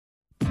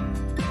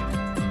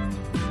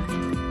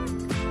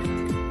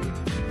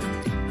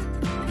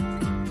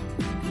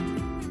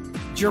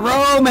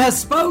Jerome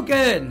has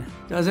spoken.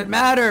 Doesn't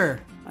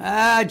matter.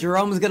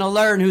 Jerome's going to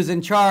learn who's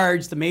in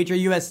charge. The major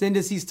U.S.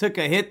 indices took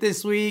a hit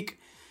this week.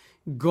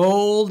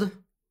 Gold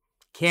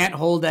can't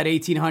hold that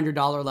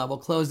 $1,800 level.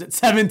 Closed at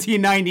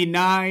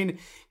 $1,799.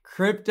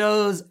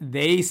 Cryptos,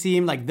 they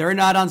seem like they're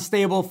not on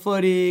stable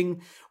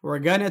footing. We're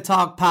going to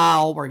talk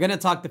Powell. We're going to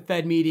talk the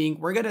Fed meeting.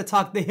 We're going to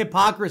talk the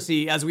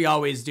hypocrisy, as we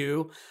always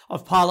do,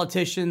 of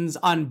politicians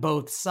on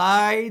both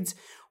sides.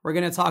 We're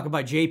going to talk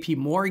about JP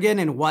Morgan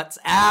and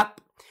WhatsApp.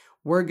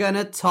 We're going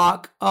to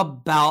talk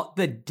about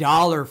the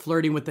dollar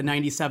flirting with the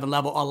 97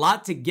 level. A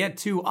lot to get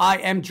to. I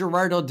am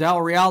Gerardo Del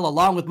Real,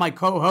 along with my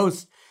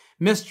co-host,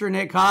 Mr.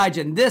 Nick Hodge,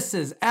 and this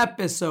is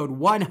episode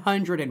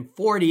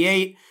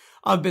 148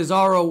 of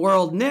Bizarro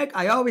World. Nick,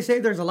 I always say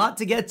there's a lot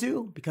to get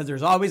to because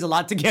there's always a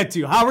lot to get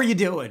to. How are you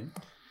doing?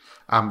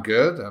 I'm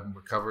good. I'm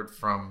recovered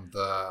from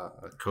the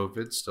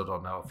COVID. Still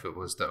don't know if it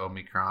was the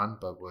Omicron,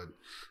 but would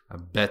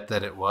bet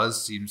that it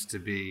was. Seems to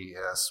be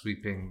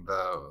sweeping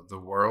the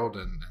world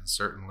and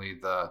certainly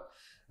the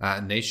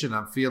nation.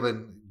 I'm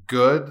feeling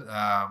good.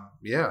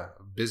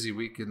 Busy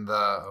week in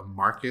the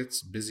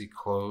markets, busy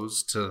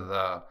close to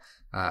the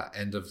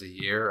end of the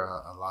year.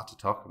 A lot to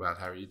talk about.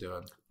 How are you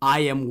doing? I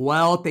am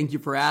well. Thank you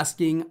for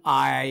asking.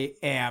 I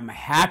am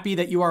happy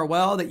that you are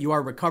well, that you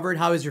are recovered.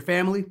 How is your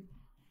family?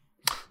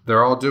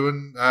 They're all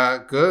doing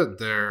good.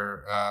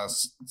 They're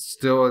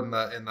still in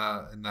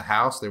the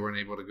house. They weren't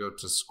able to go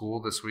to school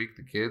this week,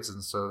 the kids,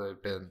 and so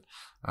they've been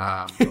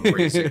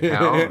raising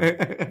hell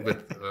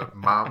with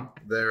mom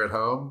there at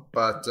home.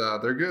 But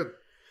they're good.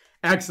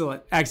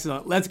 Excellent.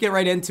 Let's get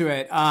right into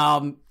it.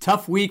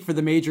 Tough week for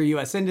the major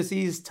U.S.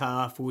 indices.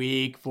 Tough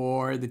week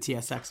for the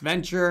TSX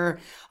Venture.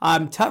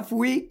 Tough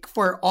week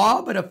for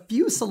all but a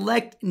few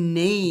select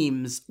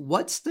names.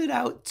 What stood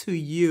out to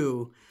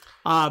you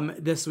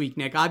this week,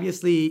 Nick?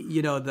 Obviously,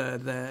 you know,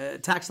 the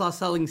tax loss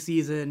selling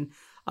season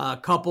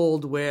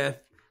coupled with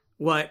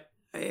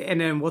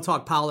and then we'll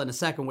talk Powell in a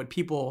second, what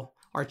people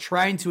are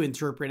trying to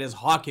interpret as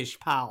hawkish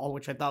Powell,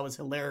 which I thought was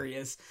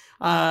hilarious.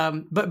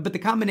 But the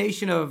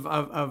combination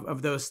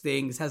of those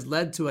things has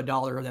led to a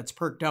dollar that's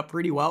perked up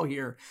pretty well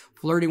here,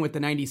 flirting with the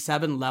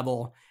 97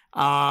 level.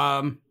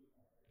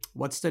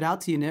 What stood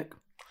out to you, Nick?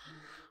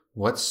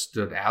 What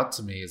stood out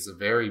to me is a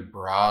very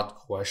broad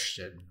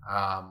question.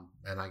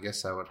 And I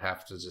guess I would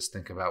have to just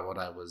think about what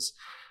I was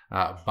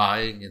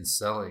buying and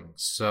selling.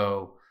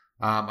 So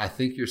I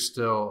think you're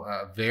still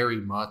very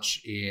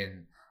much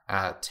in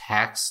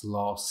tax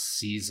loss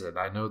season.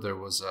 I know there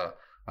was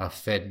a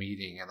Fed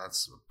meeting, and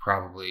that's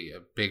probably a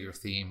bigger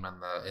theme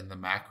in the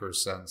macro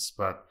sense.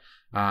 But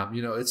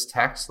it's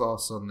tax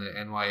loss on the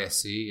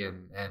NYSE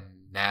and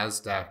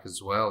NASDAQ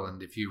as well.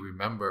 And if you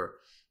remember,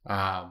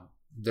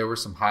 there were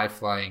some high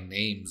flying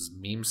names.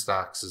 Meme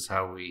stocks is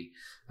how we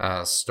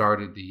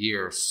started the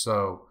year.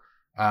 So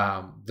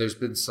there's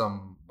been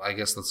some, I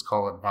guess, let's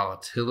call it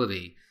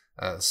volatility,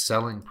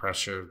 selling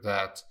pressure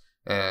that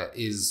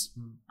is.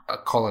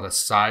 Call it a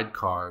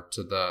sidecar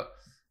to the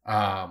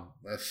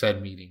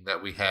Fed meeting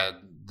that we had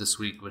this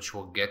week, which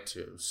we'll get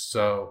to.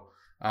 So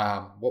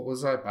what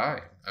was I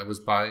buying? I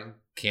was buying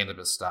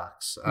cannabis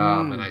stocks.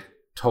 And I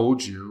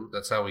told you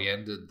that's how we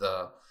ended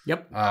the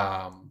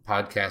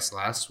podcast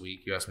last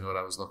week. You asked me what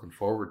I was looking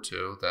forward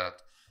to,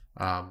 that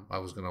I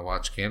was going to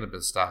watch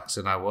cannabis stocks,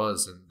 and I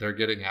was, and they're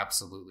getting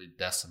absolutely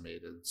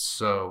decimated.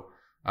 So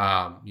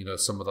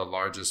some of the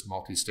largest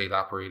multi-state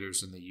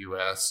operators in the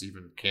U.S.,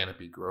 even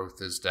Canopy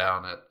Growth is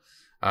down at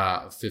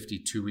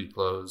 52-week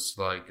lows,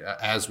 like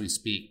as we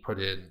speak, put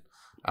in,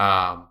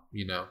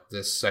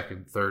 this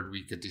second, third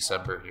week of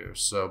December here.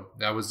 So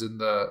I was in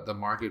the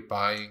market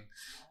buying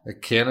the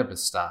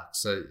cannabis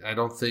stocks. I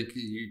don't think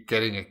you're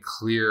getting a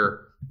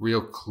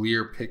real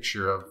clear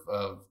picture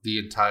of the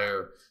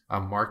entire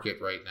market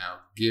right now,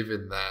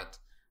 given that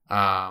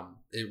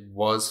it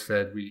was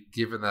Fed week,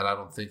 given that I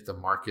don't think the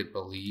market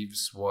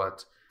believes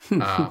what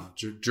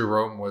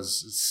Jerome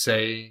was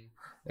saying,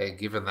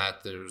 given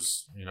that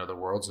there's, the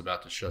world's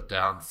about to shut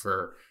down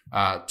for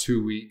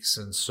 2 weeks.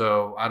 And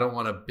so I don't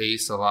want to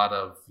base a lot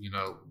of,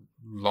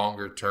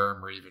 longer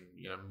term or even,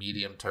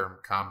 medium term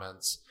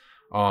comments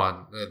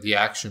on the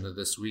action of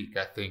this week.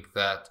 I think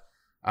that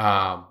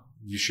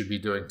you should be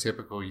doing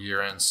typical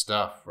year-end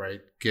stuff, right?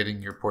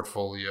 Getting your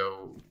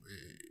portfolio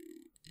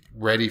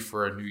ready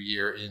for a new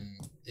year in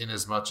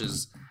as much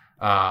as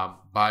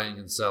buying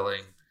and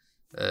selling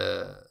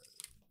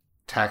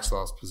tax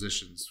loss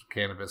positions,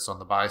 cannabis on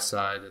the buy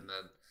side, and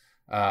then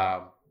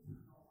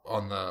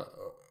on the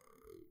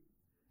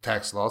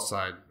tax loss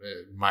side,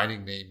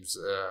 mining names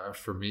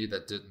for me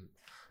that didn't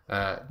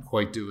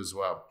quite do as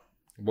well.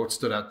 What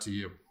stood out to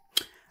you?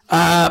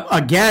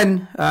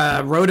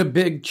 Wrote a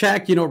big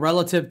check,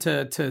 relative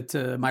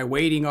to my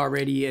weighting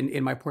already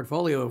in my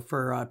portfolio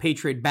for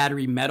Patriot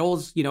Battery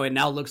Metals. It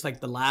now looks like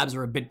the labs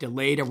are a bit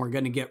delayed, and we're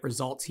going to get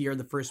results here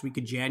the first week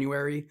of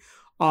January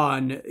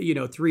on,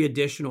 3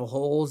 additional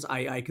holes.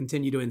 I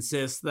continue to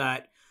insist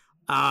that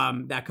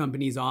that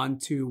company's on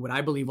to what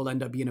I believe will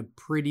end up being a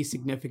pretty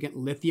significant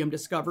lithium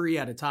discovery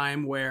at a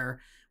time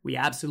where we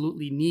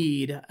absolutely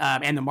need,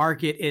 and the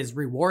market is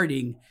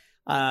rewarding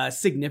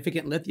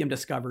significant lithium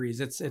discoveries.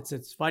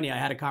 It's funny. I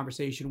had a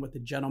conversation with a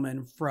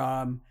gentleman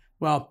from,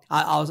 well,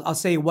 I'll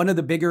say one of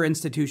the bigger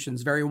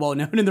institutions, very well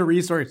known in the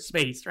resource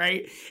space,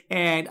 right?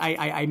 And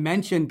I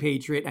mentioned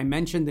Patriot, I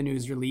mentioned the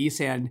news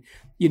release, and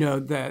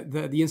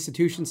the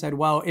institution said,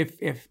 well,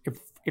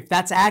 if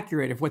that's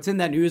accurate, if what's in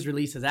that news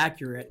release is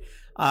accurate,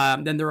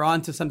 then they're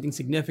on to something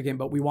significant,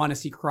 but we want to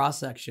see cross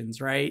sections,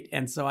 right?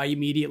 And so I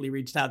immediately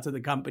reached out to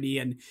the company,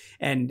 and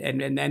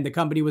the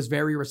company was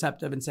very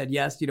receptive and said,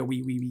 yes,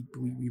 we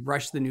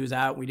rushed the news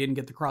out. We didn't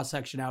get the cross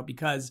section out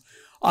because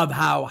of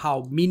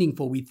how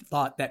meaningful we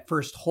thought that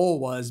first hole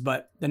was.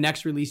 But the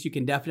next release, you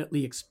can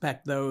definitely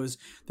expect those.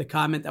 The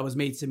comment that was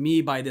made to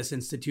me by this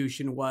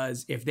institution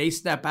was, if they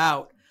step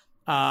out,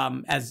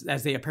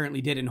 as they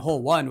apparently did in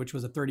hole 1, which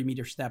was a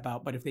 30-meter step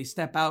out. But if they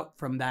step out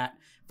from that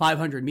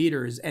 500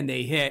 meters and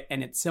they hit,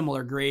 and it's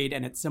similar grade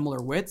and it's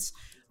similar widths,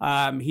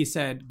 he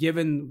said,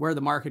 given where the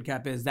market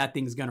cap is, that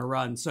thing's going to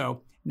run.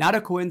 So not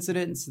a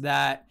coincidence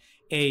that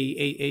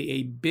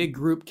a big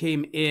group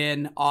came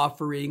in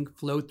offering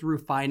flow-through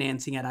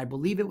financing at, I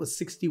believe it was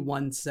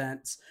 61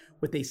 cents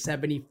with a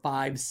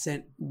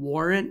 75-cent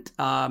warrant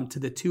to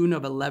the tune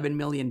of $11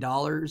 million.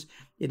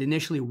 It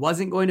initially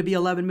wasn't going to be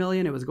 11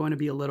 million. It was going to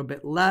be a little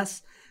bit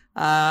less.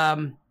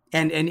 And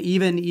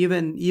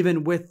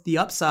even with the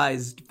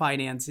upsized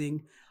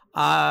financing,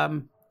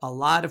 a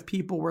lot of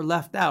people were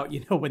left out.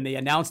 When they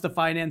announced the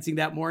financing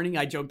that morning,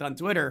 I joked on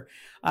Twitter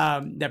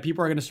that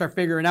people are going to start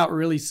figuring out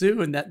really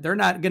soon that they're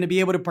not going to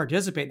be able to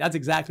participate. That's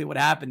exactly what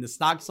happened. The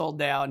stock sold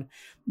down,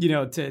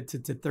 to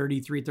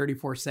 33,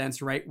 34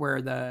 cents, right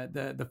where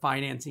the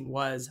financing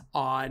was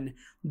on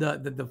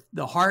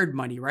the hard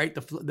money, right?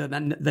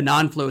 The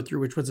non-flow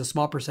through, which was a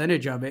small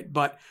percentage of it,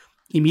 but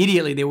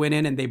immediately they went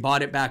in and they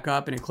bought it back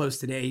up, and it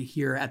closed today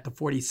here at the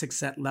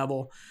 46-cent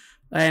level.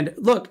 And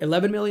look,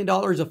 $11 million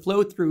of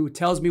flow through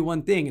tells me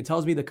one thing. It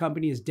tells me the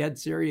company is dead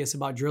serious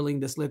about drilling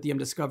this lithium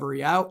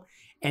discovery out,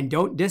 and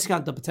don't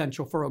discount the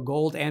potential for a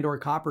gold and or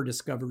copper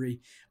discovery,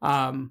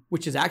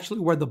 which is actually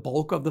where the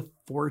bulk of the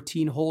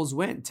 14 holes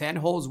went. 10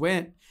 holes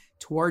went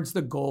towards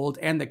the gold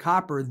and the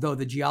copper, though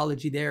the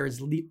geology there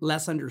is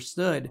less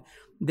understood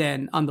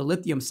than on the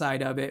lithium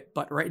side of it.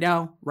 But right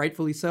now,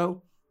 rightfully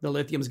so, the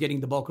lithium's getting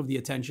the bulk of the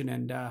attention,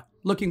 and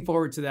looking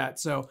forward to that.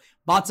 So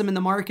bought some in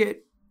the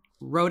market,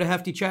 wrote a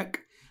hefty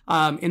check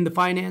in the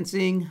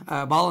financing,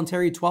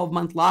 voluntary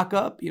 12-month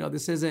lockup.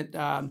 This isn't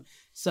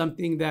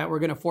something that we're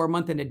going to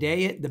 4-month in a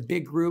day it. The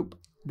big group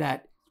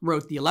that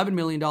wrote the $11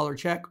 million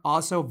check,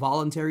 also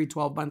voluntary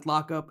 12-month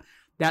lockup.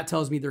 That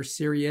tells me they're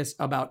serious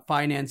about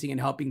financing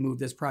and helping move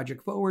this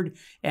project forward.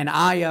 And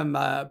I am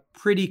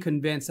pretty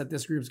convinced that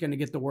this group is going to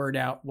get the word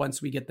out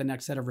once we get the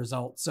next set of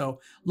results. So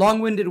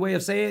long-winded way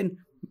of saying,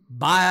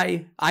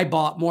 I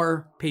bought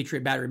more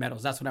Patriot battery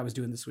metals. That's what I was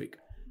doing this week.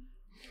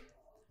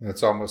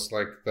 It's almost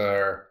like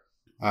they're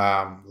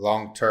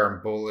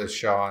long-term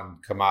bullish on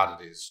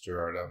commodities,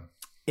 Gerardo.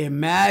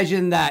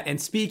 Imagine that.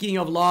 And speaking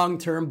of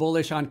long-term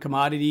bullish on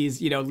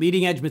commodities,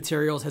 Leading Edge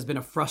Materials has been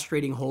a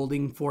frustrating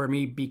holding for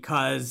me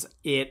because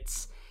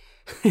it's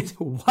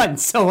one,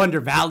 so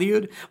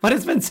undervalued, but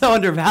it's been so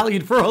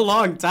undervalued for a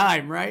long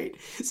time, right?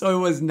 So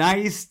it was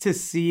nice to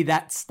see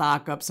that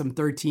stock up some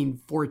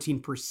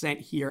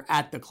 13-14% here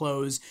at the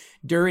close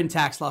during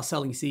tax loss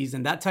selling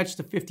season. That touched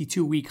the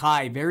 52-week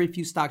high. Very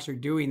few stocks are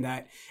doing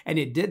that. And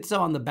it did so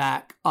on the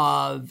back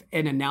of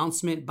an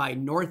announcement by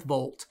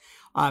Northvolt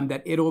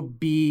that it'll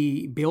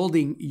be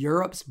building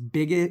Europe's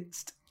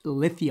biggest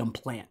lithium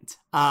plant.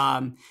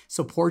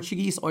 So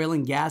Portuguese oil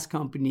and gas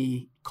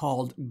company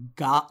called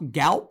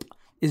Galp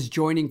is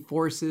joining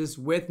forces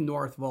with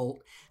Northvolt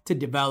to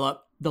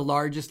develop the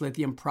largest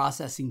lithium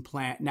processing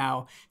plant.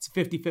 Now, it's a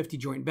 50-50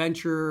 joint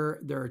venture.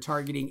 They're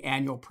targeting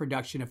annual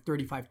production of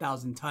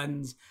 35,000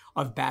 tons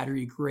of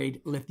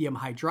battery-grade lithium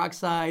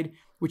hydroxide,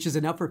 which is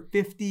enough for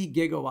 50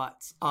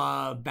 gigawatts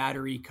of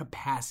battery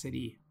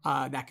capacity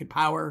that could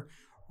power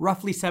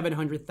roughly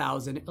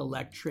 700,000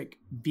 electric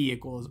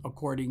vehicles,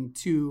 according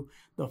to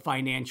the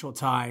Financial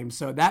Times.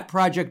 So that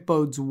project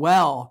bodes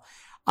well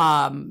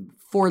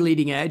for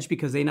Leading Edge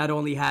because they not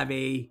only have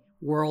a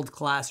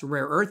world-class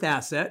rare earth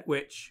asset,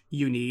 which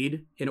you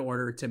need in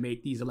order to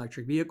make these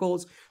electric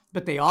vehicles,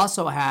 but they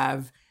also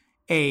have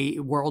a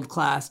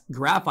world-class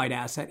graphite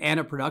asset and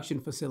a production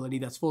facility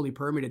that's fully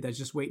permitted, that's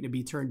just waiting to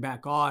be turned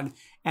back on,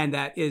 and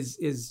that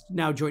is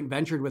now joint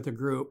ventured with a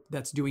group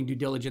that's doing due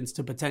diligence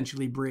to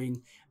potentially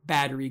bring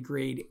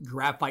battery-grade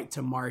graphite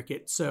to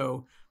market.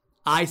 So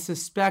I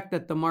suspect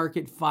that the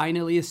market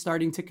finally is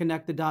starting to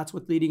connect the dots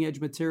with Leading Edge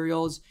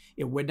Materials.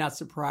 It would not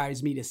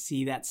surprise me to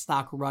see that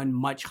stock run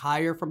much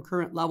higher from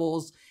current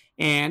levels.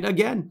 And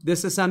again,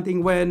 this is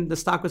something when the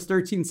stock was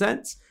 13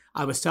 cents,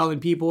 I was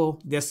telling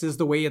people this is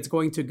the way it's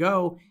going to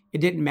go.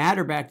 It didn't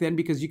matter back then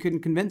because you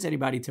couldn't convince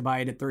anybody to buy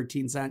it at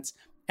 13 cents.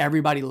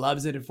 Everybody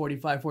loves it at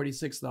 45,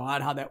 46, though.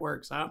 Odd how that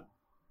works, huh?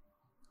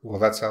 Well,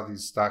 that's how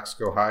these stocks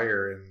go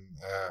higher in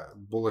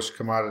bullish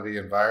commodity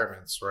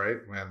environments, right?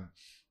 When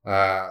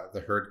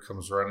the herd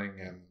comes running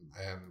and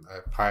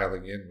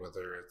piling in,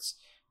 whether it's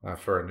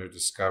for a new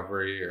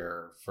discovery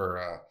or for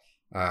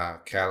a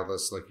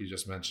catalyst, like you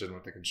just mentioned,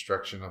 with the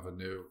construction of a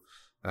new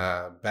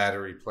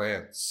battery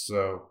plant.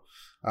 So,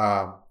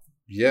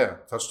 yeah,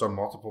 touched on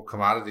multiple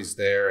commodities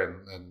there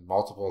and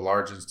multiple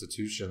large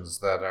institutions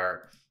that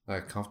are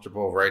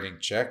comfortable writing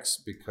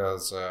checks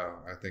because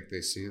I think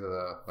they see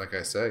like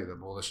I say, the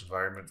bullish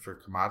environment for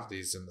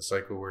commodities in the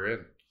cycle we're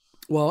in.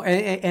 Well,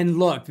 and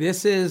look,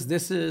 this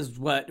is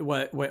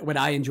what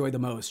I enjoy the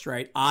most,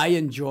 right? I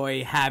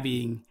enjoy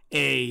having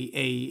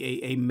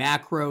a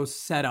macro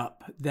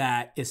setup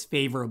that is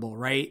favorable,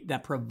 right?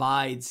 That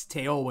provides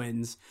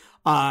tailwinds,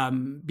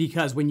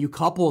 because when you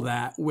couple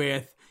that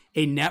with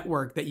a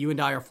network that you and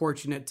I are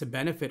fortunate to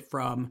benefit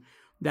from,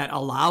 that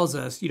allows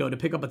us, to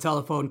pick up a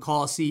telephone,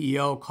 call a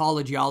CEO, call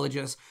a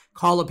geologist,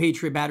 call a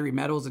Patriot Battery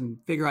Metals, and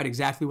figure out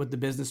exactly what the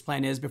business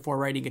plan is before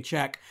writing a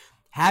check.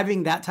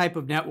 Having that type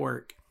of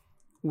network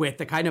with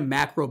the kind of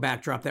macro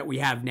backdrop that we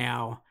have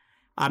now,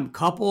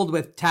 coupled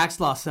with tax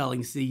loss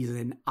selling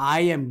season, I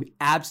am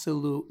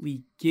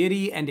absolutely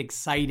giddy and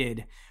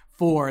excited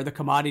for the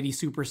commodity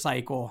super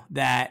cycle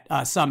that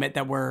summit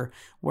that we're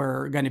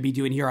going to be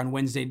doing here on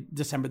Wednesday,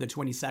 December the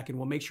 22nd.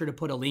 We'll make sure to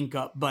put a link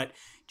up. But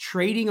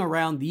trading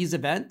around these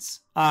events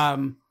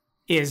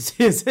is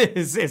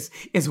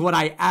what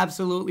I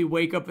absolutely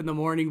wake up in the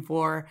morning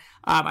for.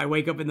 I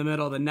wake up in the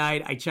middle of the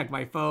night. I check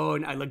my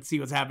phone. I look to see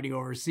what's happening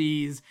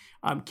overseas.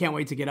 Can't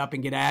wait to get up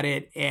and get at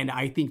it. And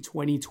I think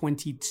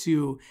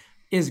 2022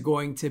 is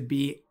going to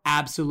be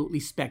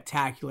absolutely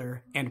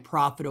spectacular and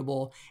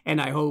profitable.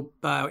 And I hope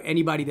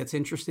anybody that's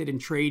interested in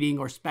trading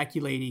or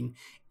speculating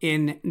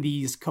in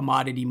these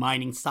commodity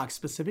mining stocks,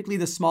 specifically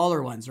the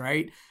smaller ones,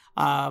 right?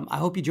 I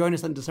hope you join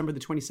us on December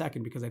the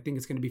 22nd because I think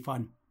it's going to be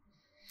fun.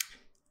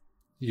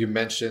 You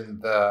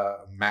mentioned the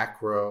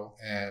macro,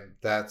 and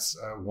that's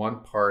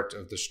one part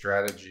of the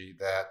strategy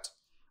that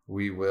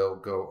we will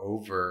go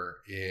over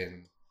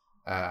in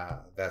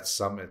that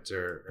summit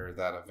or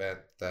that event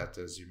that,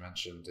 as you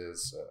mentioned,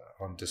 is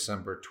on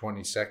December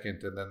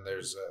 22nd. And then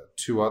there's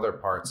two other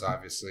parts,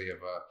 obviously, of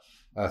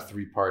a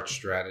three-part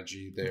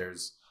strategy.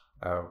 There's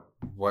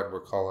what we're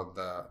calling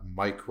the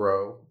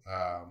micro,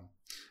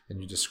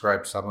 and you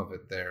described some of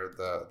it there,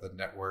 the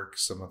network,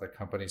 some of the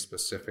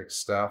company-specific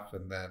stuff.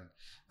 And then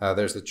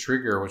there's the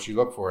trigger, which you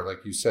look for,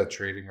 like you said,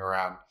 trading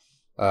around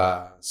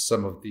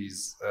some of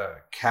these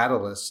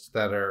catalysts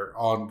that are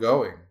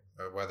ongoing,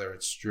 whether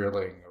it's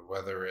drilling or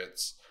whether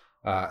it's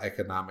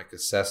economic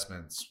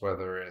assessments,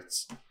 whether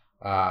it's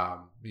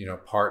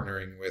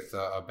partnering with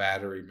a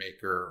battery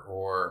maker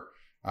or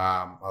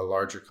a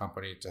larger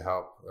company to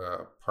help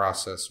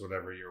process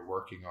whatever you're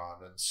working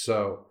on. And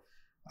so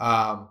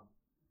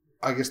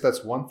I guess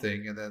that's one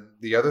thing. And then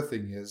the other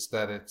thing is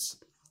that it's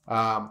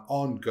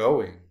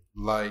ongoing,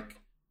 like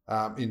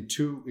in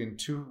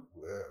two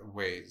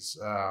ways.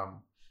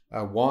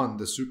 One,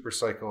 the super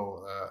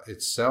cycle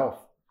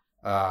itself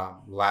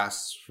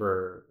lasts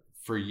for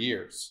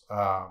years,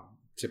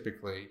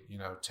 typically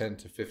 10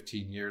 to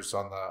 15 years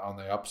on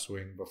the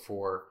upswing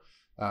before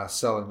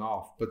selling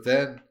off. But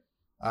then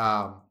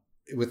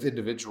with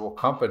individual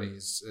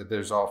companies,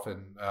 there's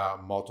often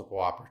multiple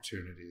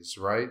opportunities,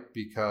 right?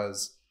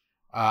 Because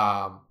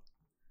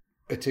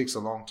it takes a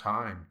long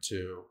time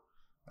to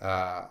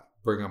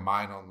bring a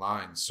mine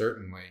online.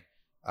 Certainly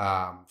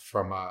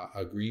from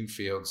a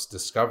greenfields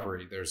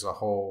discovery, there's a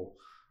whole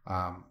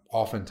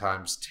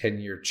oftentimes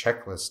 10-year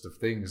checklist of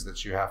things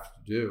that you have to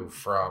do,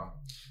 from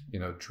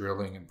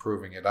drilling and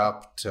proving it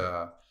up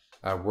to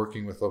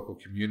working with local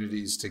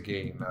communities to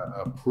gain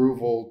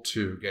approval,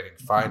 to getting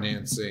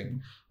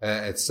financing,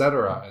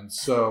 etc. And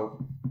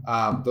so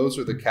those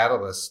are the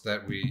catalysts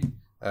that we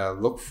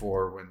look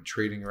for when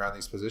trading around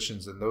these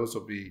positions, and those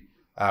will be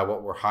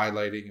what we're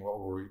highlighting and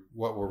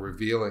what we're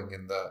revealing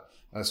in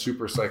the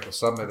Super Cycle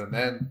Summit. And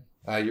then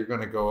you're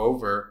going to go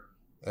over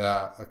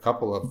a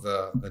couple of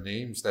the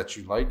names that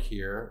you like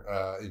here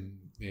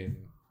in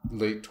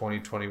late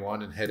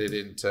 2021 and headed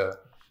into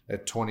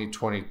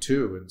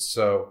 2022. And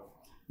so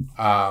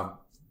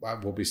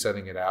we'll be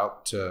sending it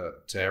out to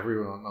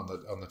everyone on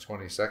the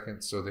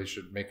 22nd. So they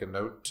should make a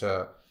note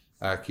to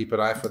keep an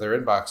eye for their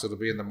inbox. It'll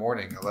be in the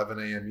morning, 11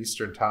 a.m.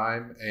 Eastern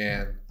time.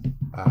 And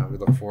we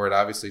look forward,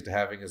 obviously, to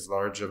having as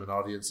large of an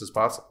audience as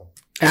possible.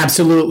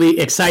 Absolutely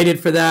excited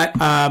for that.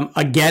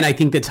 Again, I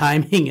think the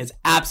timing is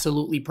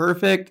absolutely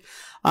perfect.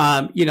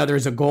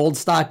 There's a gold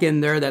stock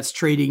in there that's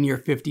trading near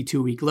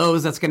 52-week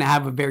lows. That's going to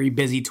have a very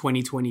busy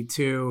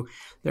 2022.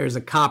 There's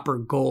a copper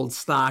gold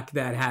stock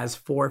that has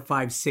 4,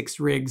 5, 6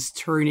 rigs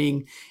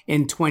turning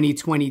in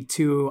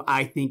 2022.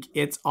 I think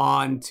it's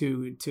on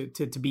to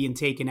being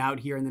taken out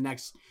here in the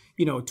next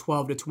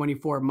 12 to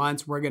 24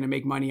 months. We're going to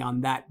make money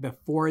on that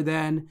before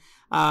then.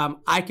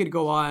 I could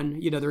go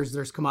on.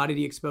 There's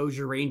commodity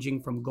exposure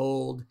ranging from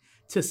gold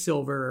to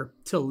silver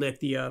to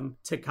lithium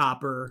to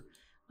copper.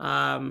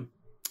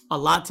 A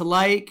lot to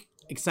like.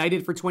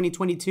 Excited for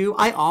 2022.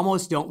 I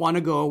almost don't want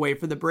to go away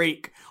for the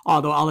break,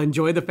 although I'll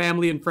enjoy the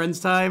family and friends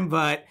time.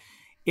 But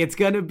It's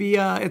gonna be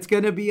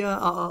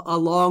a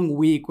long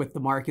week with the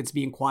markets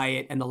being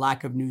quiet and the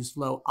lack of news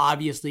flow.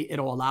 Obviously,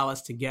 it'll allow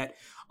us to get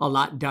a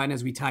lot done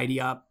as we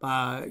tidy up,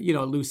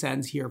 loose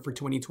ends here for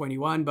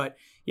 2021. But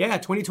yeah,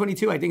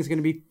 2022, I think is going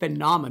to be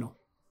phenomenal.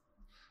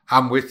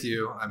 I'm with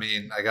you. I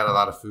mean, I got a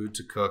lot of food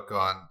to cook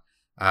on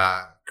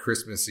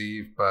Christmas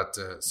Eve, but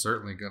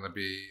certainly going to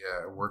be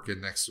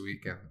working next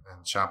week and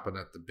chomping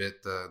at the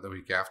bit the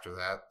week after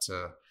that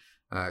to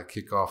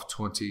kick off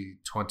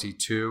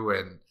 2022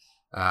 and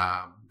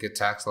get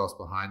tax loss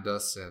behind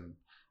us and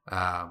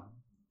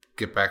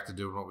get back to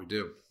doing what we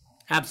do.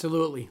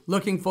 Absolutely.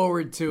 Looking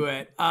forward to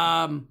it.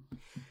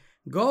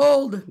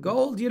 Gold,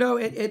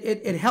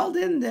 it held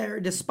in there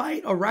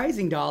despite a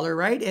rising dollar,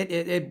 right?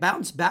 It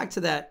bounced back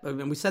to that. I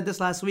mean, we said this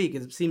last week.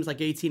 It seems like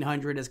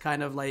 1800 is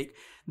kind of like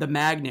the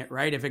magnet,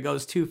 right? If it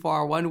goes too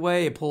far one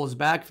way, it pulls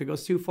back. If it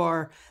goes too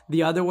far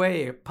the other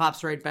way, it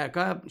pops right back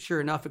up.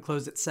 Sure enough, it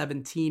closed at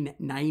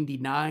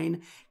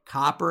 1799.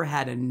 Copper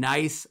had a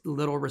nice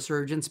little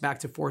resurgence back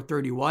to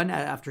 431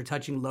 after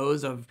touching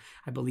lows of,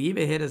 I believe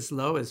it hit as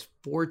low as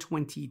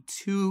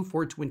 422,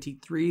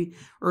 423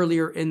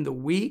 earlier in the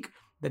week.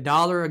 The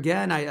dollar,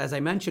 again, as I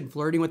mentioned,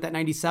 flirting with that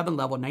 97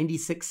 level,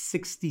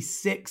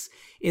 96.66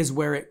 is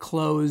where it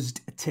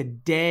closed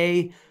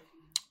today.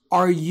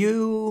 Are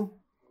you,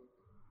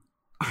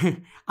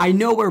 I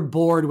know we're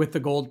bored with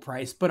the gold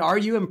price, but are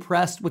you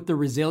impressed with the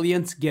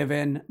resilience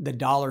given the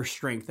dollar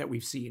strength that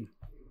we've seen?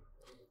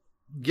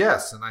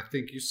 Yes, and I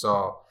think you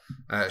saw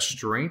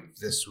strength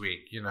this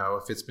week. You know,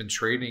 if it's been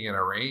trading in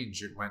a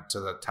range, it went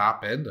to the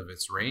top end of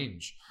its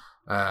range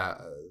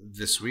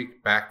this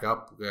week, back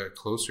up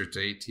closer to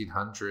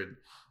 1800,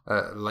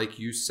 like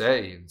you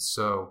say. And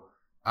so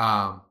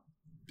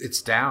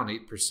it's down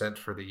 8%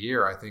 for the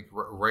year, I think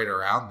right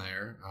around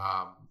there,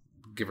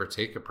 give or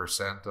take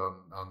 1%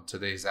 on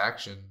today's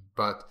action.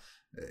 But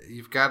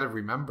you've got to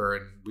remember,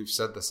 and we've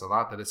said this a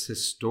lot, that it's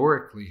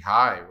historically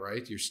high,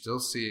 right? You're still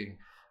seeing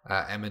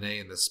M&A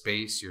in the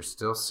space. You're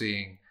still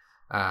seeing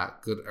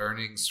good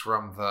earnings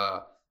from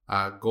the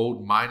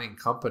gold mining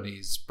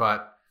companies,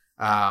 but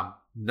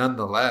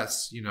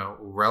nonetheless, you know,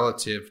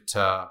 relative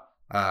to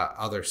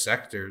other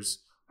sectors,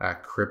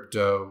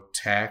 crypto,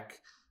 tech,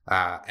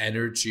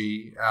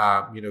 energy,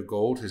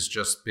 gold has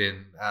just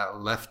been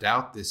left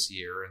out this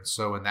year. And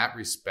so in that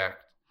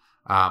respect,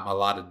 a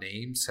lot of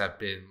names have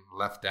been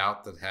left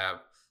out that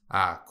have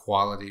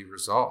quality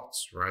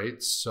results,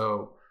 right?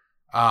 So,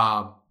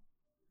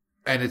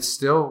 and it's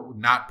still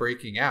not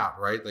breaking out,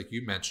 right? Like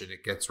you mentioned,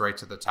 it gets right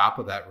to the top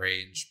of that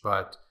range,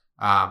 but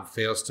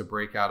fails to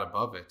break out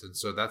above it. And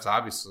so that's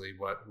obviously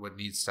what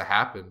needs to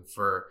happen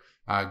for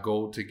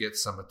gold to get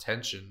some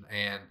attention.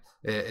 And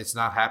it's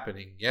not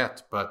happening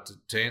yet. But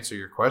to answer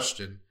your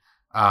question,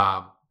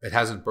 it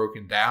hasn't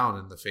broken down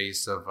in the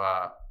face of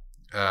a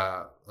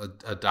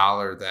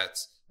dollar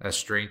that's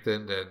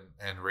strengthened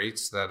and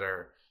rates that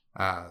are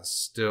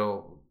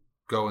still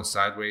going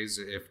sideways,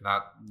 if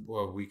not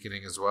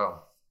weakening as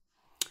well.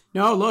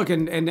 No, look,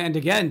 and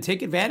again,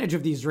 take advantage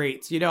of these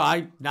rates. You know,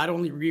 I not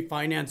only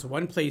refinanced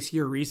one place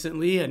here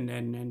recently and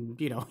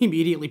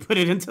immediately put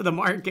it into the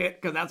market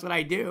because that's what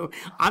I do.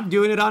 I'm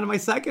doing it on my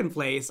second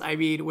place. I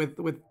mean, with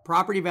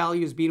property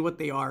values being what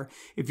they are,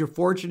 if you're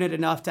fortunate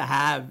enough to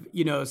have,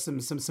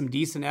 some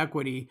decent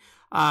equity,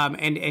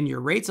 and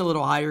your rate's a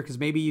little higher because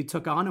maybe you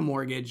took on a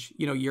mortgage,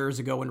 years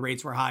ago when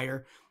rates were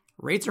higher.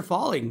 Rates are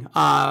falling.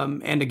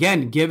 And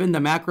again, given the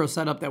macro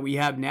setup that we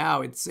have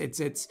now, it's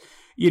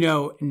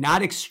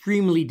not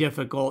extremely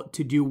difficult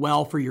to do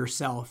well for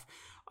yourself,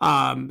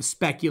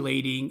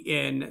 speculating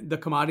in the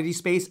commodity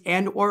space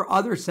and or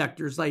other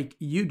sectors like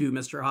you do,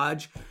 Mr.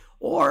 Hodge.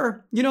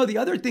 Or, the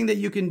other thing that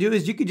you can do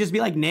is you could just be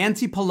like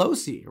Nancy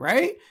Pelosi,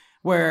 right?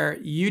 Where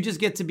you just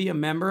get to be a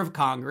member of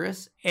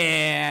Congress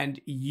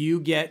and you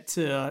get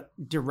to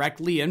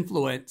directly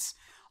influence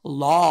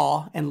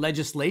law and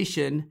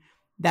legislation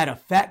that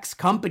affects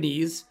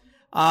companies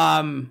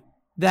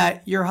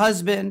that your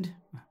husband,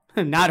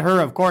 not her,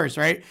 of course,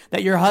 right?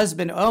 That your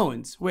husband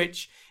owns,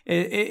 which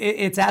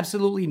it's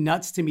absolutely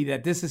nuts to me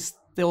that this is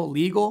still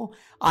legal.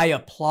 I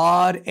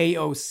applaud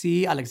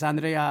AOC,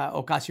 Alexandria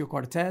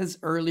Ocasio-Cortez,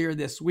 earlier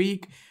this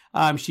week.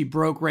 She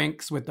broke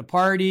ranks with the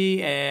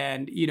party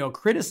and,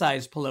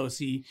 criticized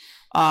Pelosi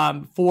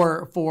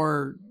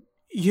for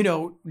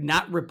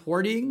not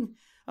reporting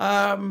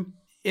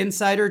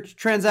insider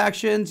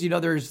transactions.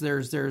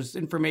 There's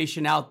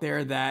information out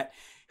there that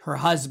her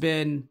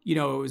husband,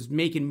 is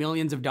making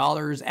millions of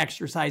dollars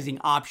exercising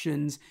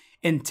options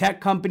in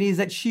tech companies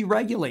that she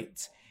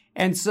regulates.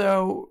 And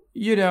so,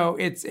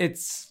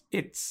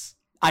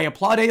 I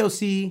applaud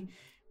AOC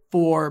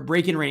for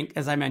breaking rank,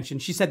 as I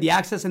mentioned. She said the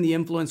access and the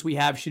influence we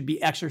have should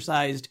be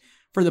exercised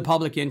for the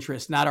public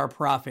interest, not our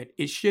profit.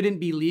 It shouldn't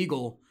be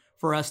legal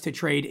for us to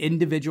trade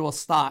individual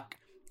stock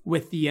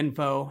with the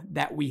info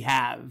that we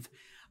have.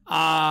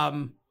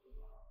 I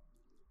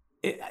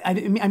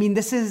mean,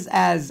 this is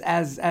as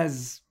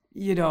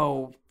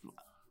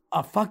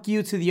a fuck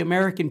you to the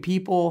American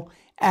people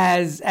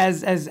as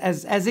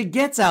it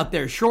gets out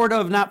there, short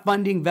of not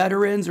funding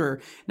veterans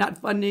or not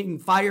funding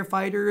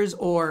firefighters,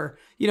 or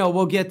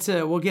we'll get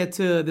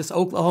to this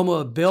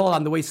Oklahoma bill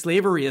on the way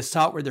slavery is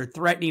taught, where they're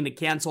threatening to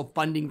cancel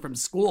funding from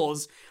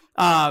schools.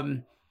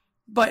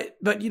 But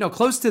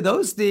close to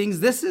those things,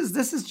 this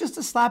is just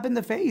a slap in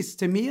the face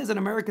to me as an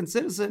American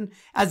citizen,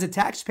 as a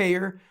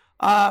taxpayer.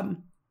 I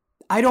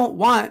don't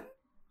want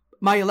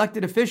my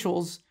elected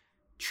officials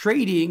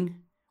trading,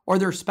 or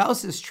their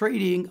spouses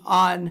trading,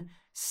 on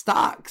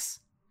stocks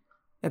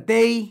that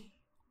they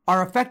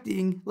are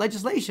affecting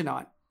legislation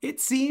on. It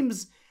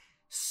seems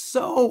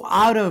so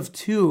out of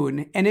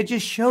tune, and it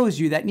just shows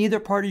you that neither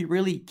party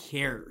really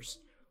cares.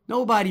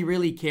 Nobody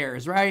really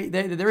cares, right?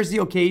 There's the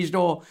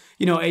occasional,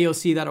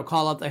 AOC that'll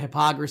call out the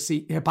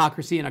hypocrisy,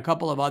 and a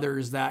couple of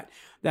others that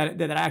I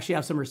actually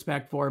have some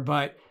respect for.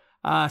 But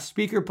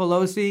Speaker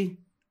Pelosi,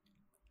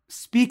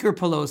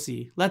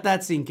 let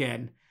that sink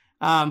in.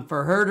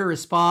 For her to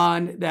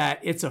respond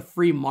that it's a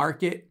free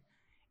market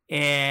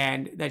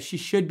and that she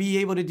should be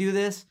able to do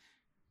this,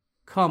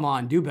 come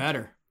on, do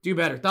better.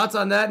 Thoughts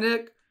on that,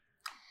 Nick?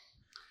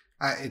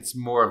 It's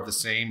more of the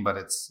same, but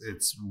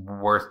it's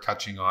worth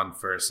touching on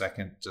for a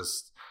second,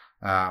 just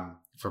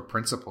for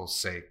principle's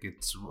sake.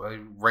 It's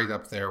right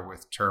up there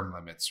with term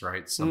limits,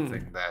 right?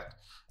 Something that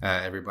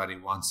everybody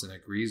wants and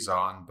agrees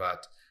on,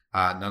 but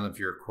none of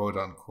your quote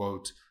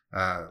unquote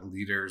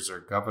leaders or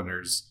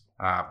governors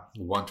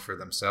want for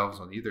themselves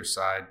on either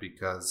side,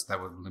 because that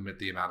would limit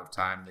the amount of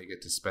time they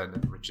get to spend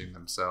enriching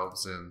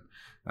themselves in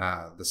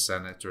the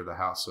Senate or the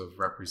House of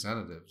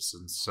Representatives.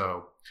 And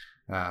so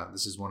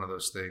this is one of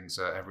those things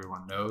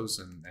everyone knows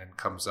and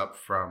comes up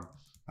from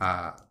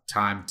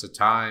time to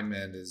time,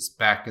 and is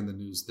back in the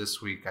news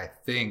this week. I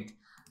think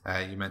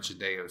you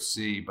mentioned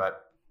AOC,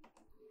 but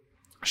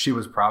she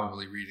was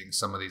probably reading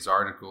some of these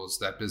articles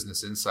that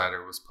Business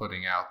Insider was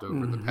putting out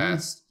over the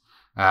past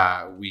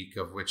week,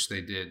 of which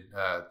they did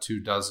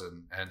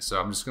 24. And so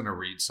I'm just going to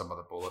read some of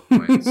the bullet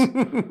points.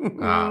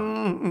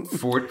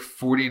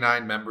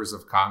 49 members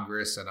of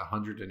Congress and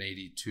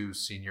 182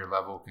 senior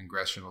level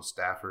congressional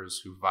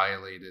staffers who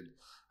violated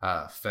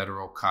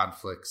federal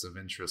conflicts of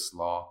interest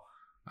law.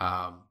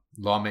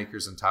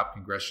 Lawmakers and top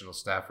congressional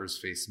staffers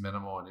face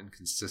minimal and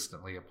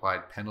inconsistently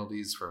applied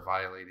penalties for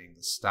violating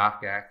the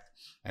Stock Act,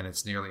 and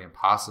it's nearly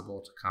impossible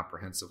to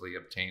comprehensively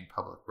obtain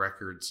public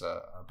records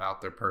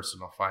about their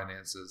personal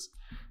finances.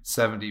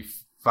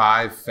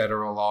 75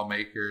 federal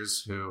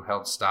lawmakers who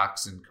held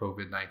stocks in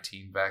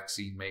COVID-19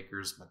 vaccine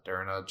makers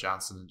Moderna,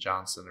 Johnson &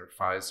 Johnson, or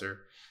Pfizer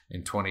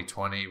in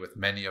 2020, with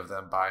many of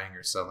them buying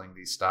or selling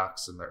these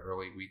stocks in the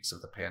early weeks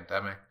of the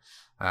pandemic.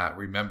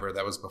 Remember,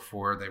 that was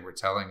before they were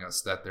telling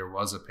us that there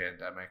was a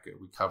pandemic.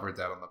 We covered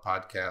that on the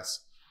podcast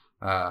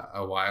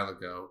a while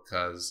ago,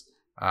 because,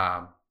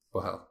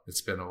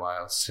 it's been a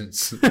while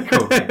since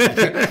COVID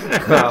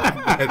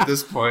at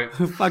this point.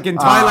 Fucking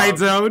Twilight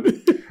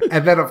Zone.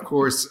 And then, of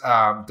course,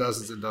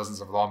 dozens and dozens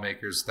of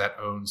lawmakers that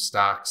own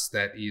stocks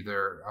that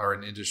either are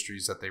in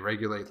industries that they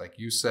regulate, like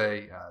you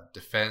say,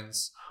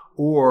 defense,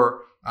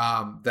 or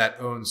that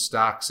own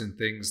stocks in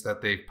things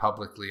that they've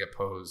publicly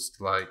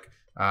opposed, like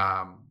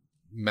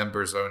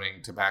members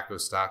owning tobacco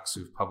stocks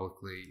who've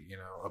publicly,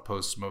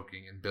 opposed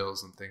smoking in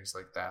bills and things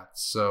like that.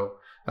 So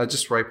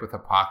just ripe with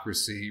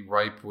hypocrisy,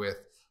 ripe with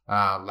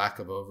lack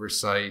of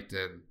oversight,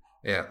 and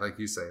like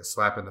you say, a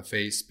slap in the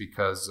face,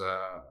 because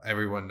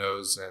everyone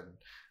knows and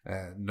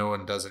no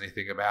one does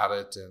anything about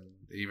it. And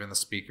even the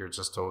speaker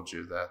just told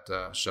you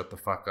that shut the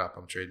fuck up,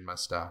 I'm trading my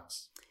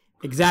stocks.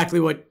 Exactly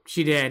what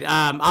she did.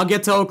 I'll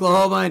get to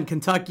Oklahoma and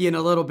Kentucky in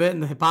a little bit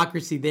and the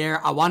hypocrisy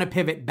there. I want to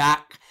pivot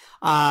back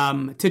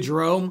to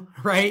Jerome,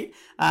 right?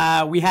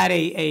 We had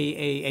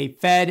a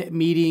Fed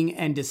meeting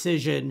and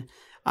decision,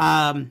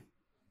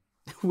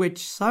 which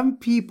some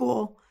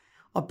people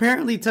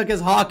apparently took as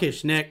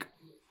hawkish, Nick.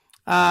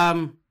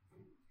 I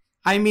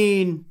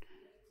mean,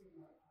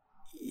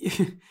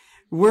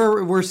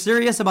 we're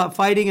serious about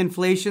fighting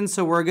inflation,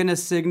 so we're going to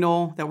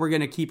signal that we're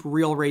going to keep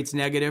real rates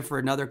negative for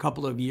another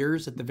couple of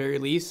years at the very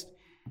least.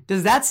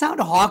 Does that sound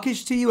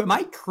hawkish to you? Am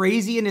I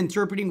crazy in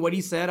interpreting what he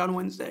said on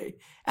Wednesday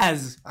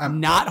as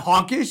not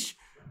hawkish?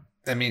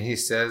 I mean, he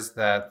says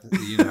that,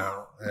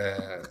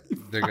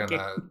 they're going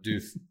to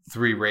do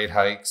 3 rate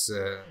hikes.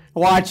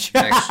 Watch.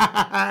 Next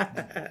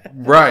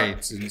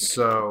right. And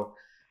so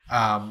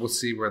we'll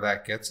see where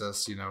that gets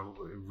us.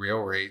 Real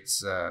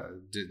rates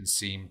didn't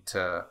seem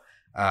to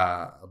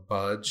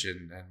budge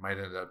and might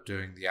end up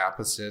doing the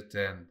opposite.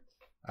 And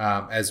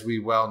as we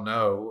well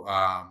know,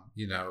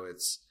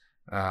 it's,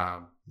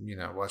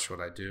 watch what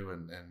I do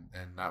and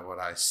not what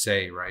I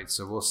say, right?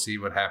 So we'll see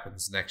what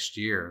happens next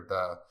year.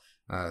 The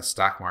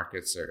stock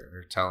markets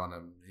are telling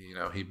him,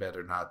 he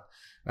better not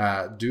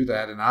do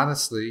that. And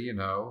honestly,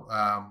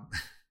 what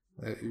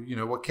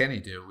can he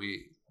do?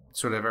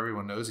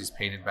 Everyone knows he's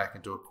painted back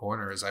into a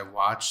corner. As I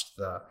watched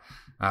the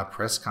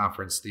press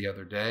conference the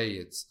other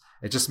day,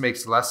 it just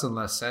makes less and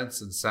less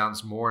sense and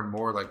sounds more and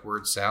more like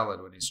word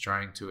salad when he's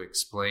trying to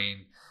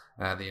explain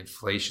the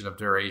inflation of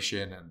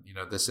duration. And,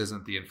 this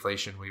isn't the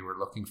inflation we were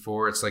looking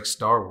for. It's like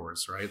Star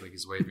Wars, right? Like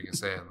he's waving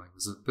his hand like,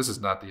 this is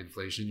not the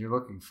inflation you're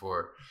looking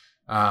for.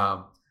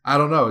 I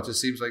don't know. It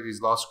just seems like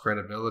he's lost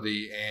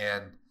credibility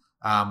and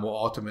will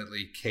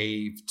ultimately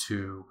cave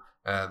to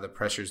the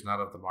pressures, not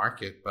of the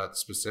market, but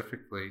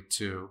specifically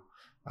to,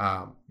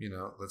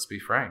 let's be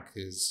frank,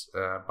 his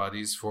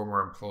buddies,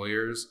 former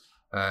employers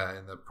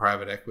in the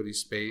private equity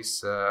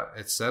space,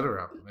 et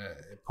cetera,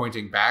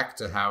 pointing back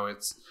to how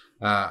it's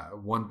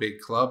one big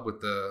club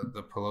with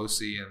the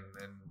Pelosi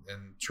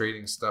and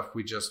trading stuff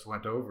we just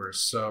went over.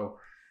 So,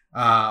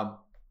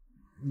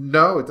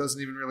 no, it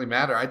doesn't even really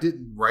matter. I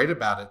didn't write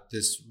about it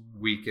this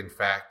week, in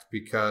fact,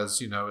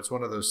 because, it's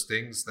one of those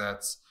things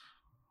that's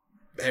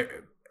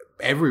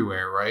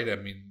everywhere, right? I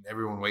mean,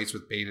 everyone waits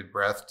with bated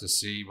breath to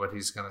see what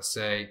he's going to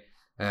say.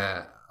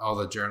 All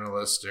the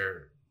journalists,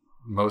 or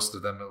most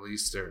of them at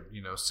least, are,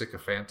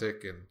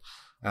 sycophantic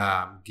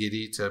and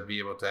giddy to be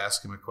able to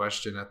ask him a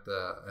question at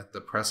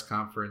the press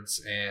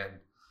conference. And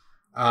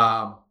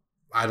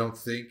I don't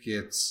think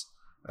it's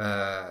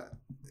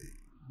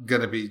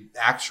going to be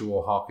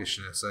actual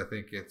hawkishness. I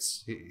think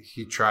it's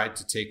he tried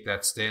to take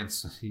that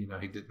stance. He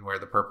didn't wear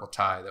the purple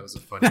tie. That was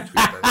a funny tweet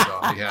I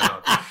saw. He had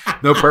on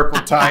no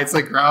purple tie. It's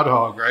like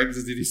Groundhog, right?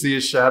 Did he see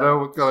his shadow?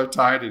 What color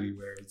tie did he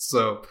wear?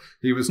 So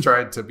he was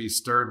trying to be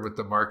stern with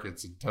the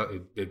markets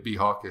and be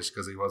hawkish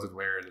because he wasn't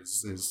wearing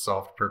his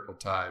soft purple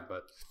tie.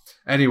 But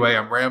anyway,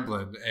 I'm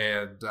rambling,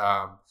 and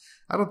I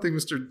don't think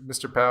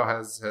Mr. Powell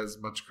has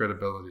much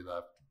credibility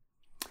left.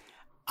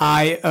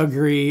 I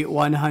agree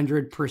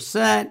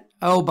 100%.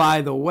 Oh,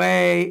 by the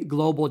way,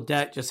 global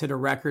debt just hit a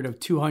record of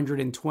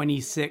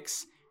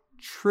 226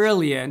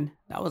 trillion.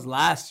 That was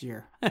last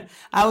year.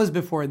 That was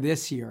before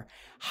this year.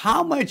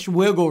 How much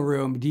wiggle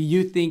room do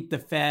you think the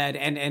Fed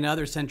and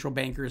other central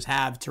bankers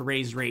have to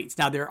raise rates?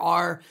 Now, there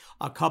are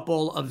a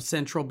couple of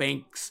central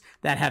banks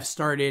that have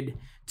started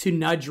to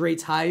nudge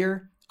rates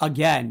higher.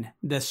 Again,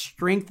 the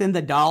strength in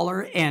the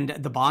dollar and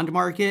the bond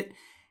market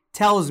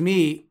tells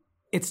me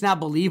it's not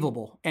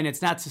believable and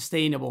it's not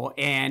sustainable.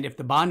 And if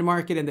the bond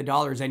market and the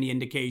dollar is any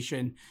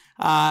indication,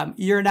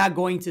 you're not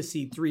going to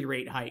see 3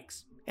 rate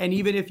hikes. And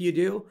even if you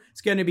do,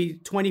 it's going to be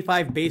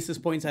 25 basis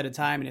points at a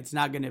time, and it's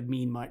not going to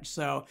mean much.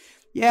 So,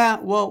 yeah,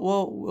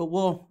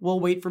 we'll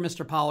wait for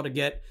Mr. Powell to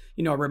get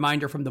a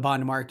reminder from the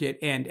bond market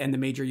and the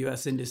major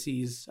U.S.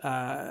 indices.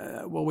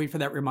 We'll wait for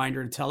that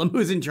reminder to tell him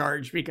who's in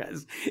charge,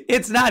 because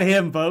it's not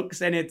him,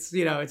 folks, and it's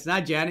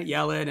not Janet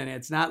Yellen, and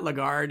it's not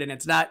Lagarde, and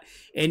it's not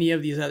any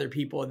of these other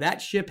people. That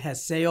ship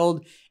has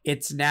sailed.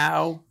 It's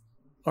now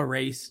a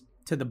race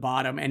to the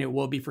bottom, and it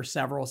will be for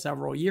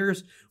several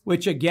years,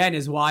 which again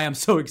is why I'm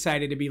so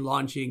excited to be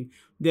launching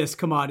this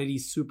commodity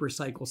super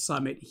cycle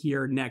summit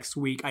here next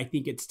week. I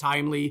think it's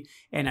timely,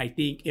 and I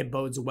think it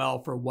bodes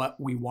well for what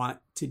we want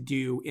to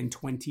do in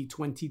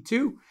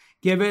 2022,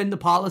 given the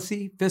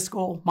policy,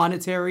 fiscal,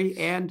 monetary,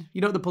 and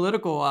the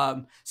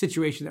political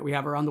situation that we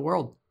have around the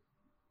world.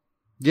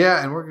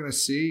 Yeah, and we're going to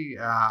see,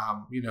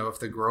 if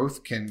the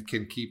growth can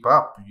keep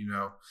up.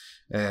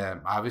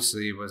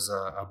 Obviously it was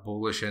a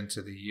bullish end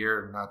to the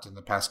year, not in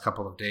the past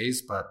couple of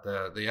days, but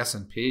the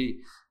S&P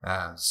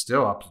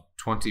still up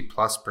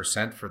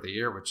 20+% for the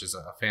year, which is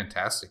a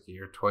fantastic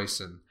year, twice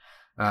an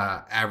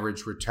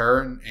average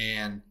return.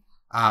 And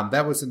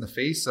that was in the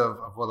face of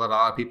what a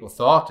lot of people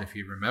thought, if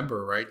you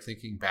remember, right?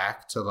 Thinking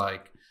back to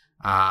like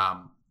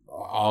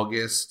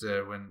August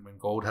when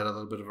gold had a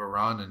little bit of a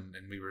run, and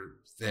we were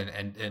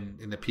and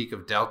in the peak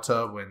of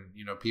Delta when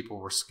people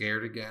were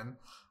scared again,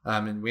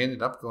 and we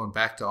ended up going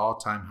back to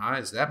all-time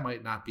highs. That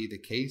might not be the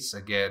case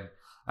again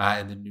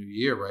in the new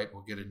year, right?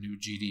 We'll get a new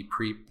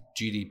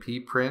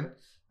GDP print.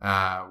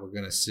 We're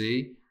going to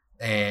see,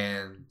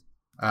 and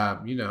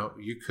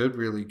you could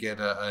really get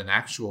an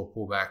actual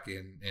pullback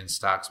in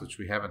stocks, which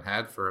we haven't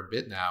had for a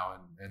bit now,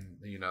 and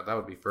that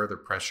would be further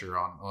pressure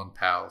on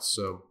Powell.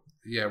 So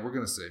yeah, we're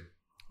going to see.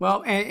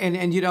 Well, and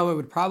it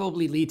would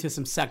probably lead to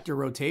some sector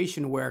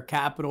rotation where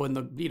capital in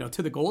the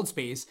to the gold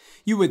space.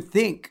 You would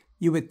think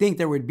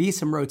there would be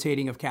some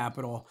rotating of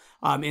capital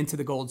into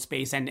the gold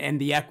space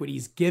and the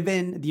equities,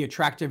 given the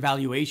attractive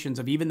valuations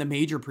of even the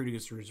major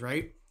producers,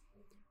 right?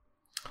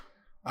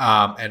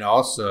 And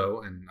also,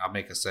 and I'll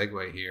make a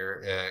segue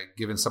here,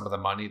 given some of the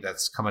money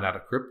that's coming out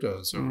of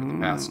cryptos over the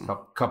past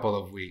couple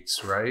of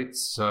weeks, right?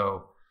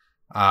 So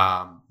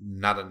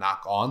not a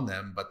knock on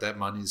them, but that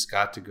money's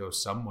got to go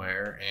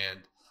somewhere.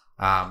 And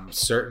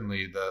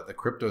certainly the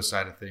crypto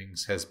side of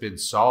things has been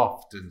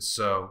soft. And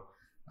so,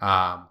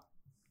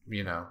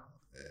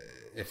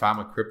 if I'm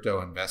a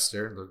crypto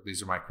investor, look,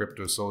 these are my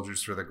crypto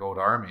soldiers for the gold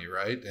army,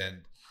 right?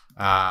 And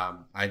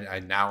I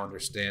now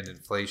understand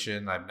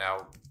inflation. I've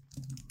now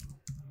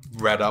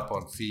read up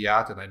on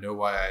fiat, and I know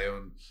why I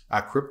own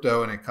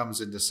crypto, and it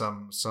comes into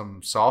some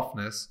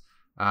softness.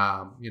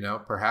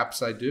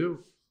 Perhaps I do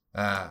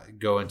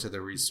go into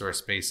the resource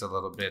space a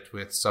little bit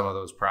with some of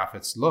those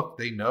profits. Look,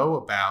 they know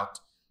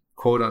about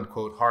quote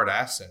unquote hard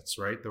assets,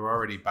 right? They're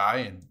already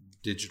buying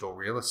digital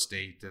real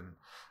estate and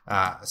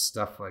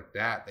stuff like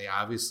that. They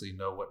obviously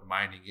know what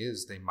mining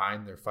is. They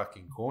mine their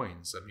fucking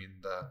coins. I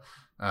mean,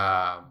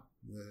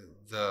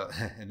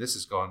 the and this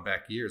is going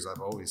back years.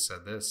 I've always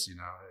said this.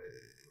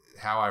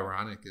 How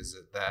ironic is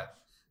it that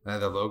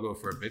the logo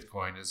for a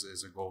Bitcoin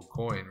is a gold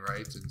coin,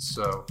 right? And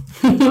so,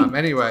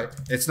 anyway,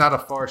 it's not a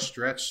far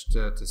stretch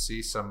to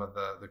see some of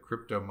the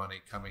crypto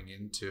money coming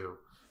into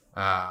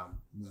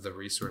the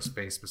resource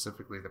space,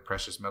 specifically the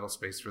precious metal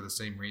space, for the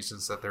same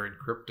reasons that they're in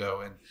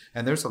crypto.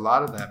 And there's a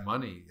lot of that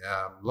money.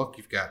 Look,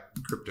 you've got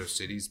crypto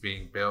cities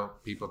being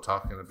built, people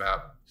talking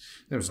about,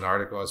 there was an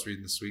article I was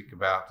reading this week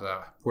about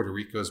Puerto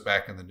Rico's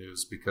back in the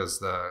news because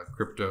the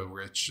crypto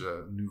rich,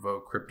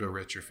 nouveau crypto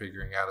rich, are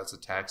figuring out it's a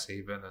tax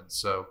haven. And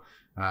so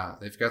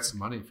they've got some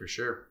money for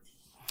sure.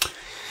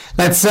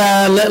 Let's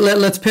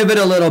pivot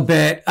a little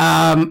bit.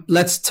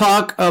 Let's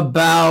talk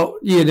about,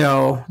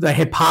 the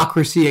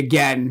hypocrisy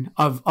again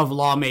of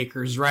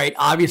lawmakers, right?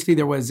 Obviously,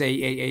 there was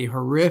a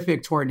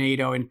horrific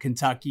tornado in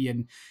Kentucky,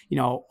 and,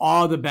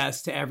 all the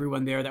best to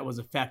everyone there that was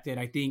affected.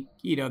 I think,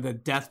 the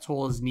death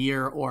toll is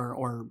near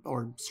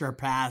or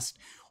surpassed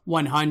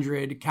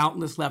 100,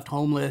 countless left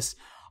homeless.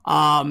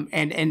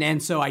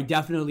 And so I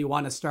definitely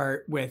want to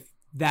start with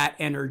that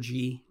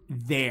energy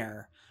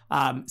there.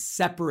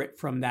 Separate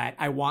from that,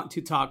 I want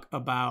to talk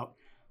about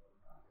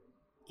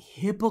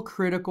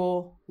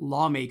hypocritical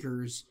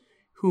lawmakers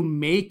who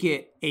make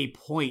it a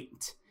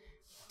point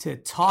to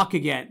talk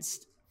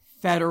against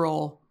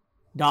federal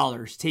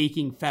dollars,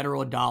 taking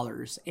federal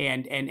dollars,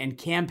 and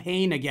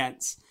campaign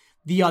against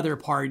the other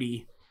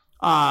party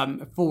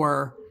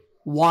for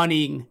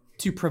wanting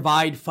to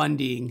provide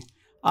funding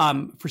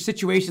for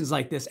situations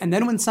like this. And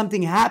then when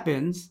something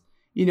happens,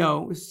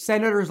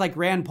 senators like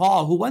Rand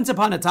Paul, who once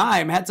upon a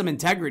time had some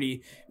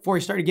integrity before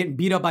he started getting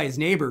beat up by his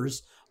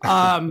neighbors.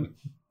 Fucker.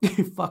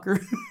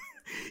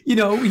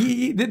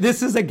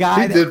 This is a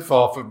guy that did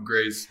fall from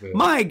grace. Man.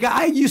 My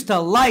guy used to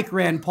like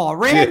Rand Paul.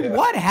 Rand,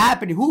 What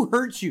happened? Who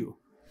hurt you?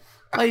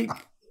 Like,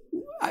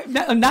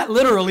 not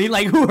literally,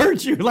 like, who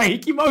hurt you?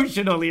 Like,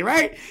 emotionally,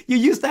 right? You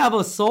used to have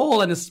a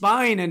soul and a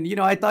spine, and,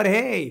 I thought,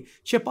 hey,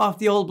 chip off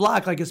the old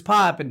block like his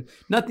pop, and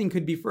nothing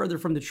could be further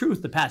from the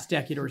truth the past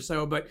decade or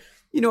so. But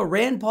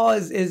Rand Paul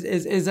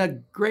is a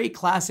great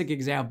classic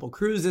example.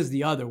 Cruz is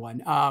the other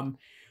one.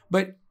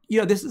 But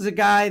this is a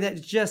guy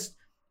that just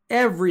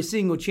every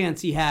single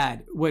chance he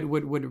had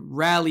would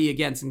rally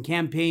against and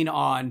campaign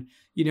on,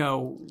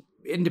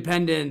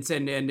 independence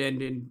and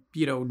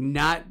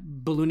not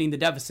ballooning the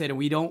deficit. And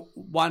we don't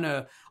want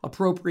to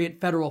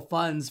appropriate federal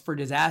funds for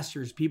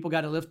disasters. People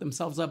got to lift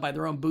themselves up by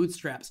their own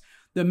bootstraps.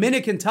 The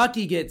minute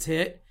Kentucky gets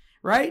hit,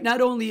 right? Not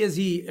only is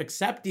he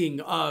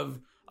accepting of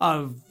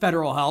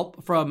federal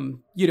help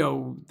from,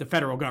 the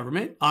federal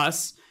government,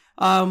 us.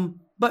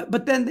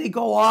 But then they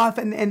go off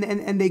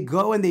and they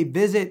go and they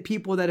visit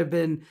people that have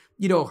been,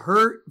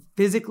 hurt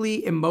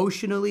physically,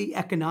 emotionally,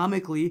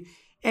 economically,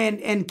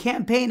 and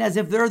campaign as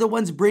if they're the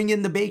ones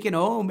bringing the bacon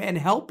home and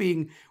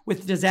helping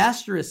with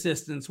disaster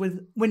assistance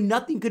when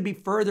nothing could be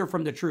further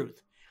from the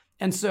truth.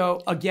 And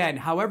so, again,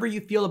 however you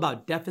feel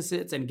about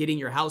deficits and getting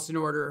your house in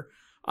order,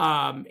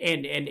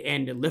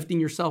 and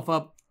lifting yourself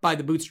up by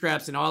the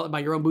bootstraps and all, by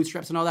your own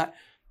bootstraps and all that,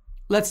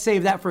 let's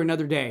save that for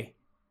another day.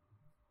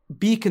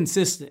 Be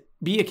consistent,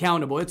 be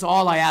accountable. It's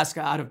all I ask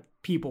out of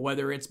people,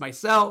 whether it's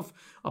myself,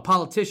 a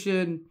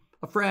politician,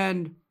 a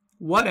friend,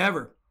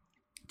 whatever.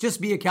 Just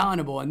be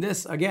accountable. And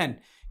this, again,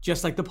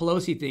 just like the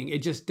Pelosi thing,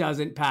 it just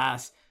doesn't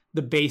pass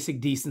the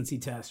basic decency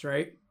test,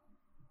 right?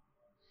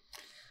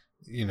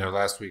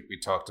 Last week we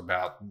talked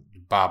about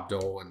Bob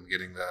Dole and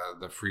getting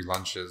the free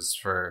lunches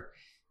for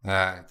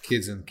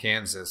kids in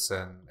Kansas.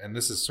 And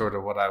this is sort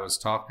of what I was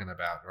talking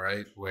about,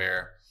 right?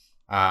 Where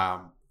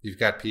you've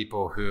got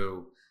people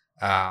who,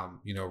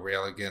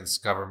 rail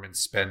against government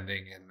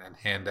spending and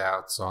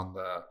handouts on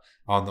the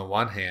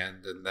one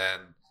hand, and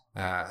then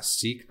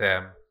seek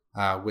them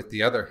with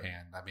the other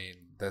hand. I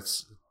mean,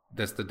 that's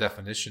the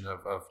definition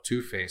of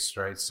two-faced,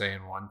 right?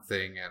 Saying one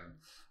thing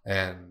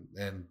and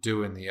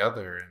doing the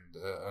other. And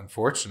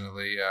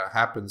unfortunately,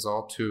 happens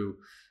all too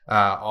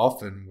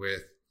often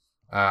with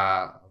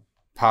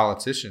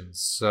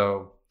politicians.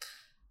 So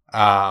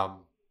I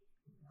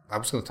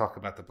was going to talk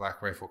about the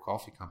Black Rifle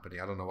Coffee Company.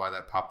 I don't know why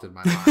that popped in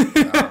my mind.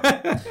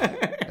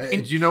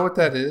 Do you know what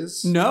that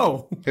is?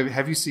 No.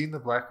 Have you seen the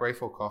Black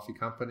Rifle Coffee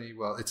Company?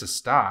 Well, it's a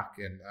stock,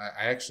 and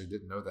I actually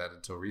didn't know that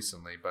until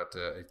recently, but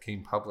it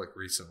came public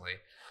recently.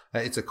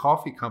 It's a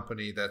coffee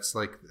company that's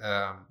like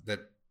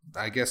that.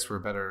 I guess,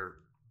 for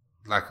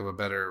lack of a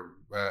better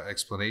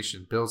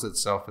explanation, bills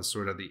itself as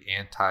sort of the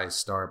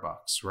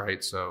anti-Starbucks,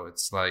 right? So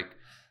it's like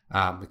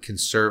the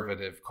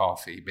conservative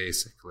coffee,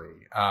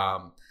 basically.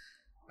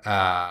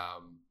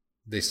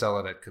 They sell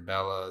it at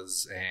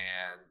Cabela's,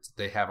 and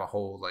they have a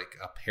whole like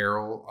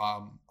apparel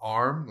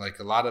arm. Like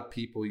a lot of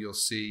people you'll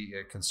see,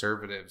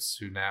 conservatives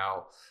who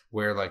now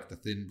wear like the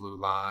Thin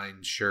Blue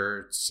Line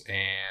shirts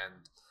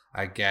and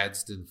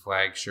Gadsden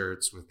flag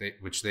shirts,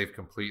 which they've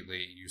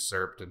completely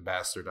usurped and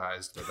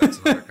bastardized. But that's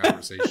another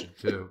conversation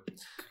too.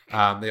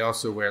 They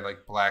also wear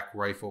like Black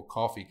Rifle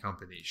Coffee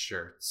Company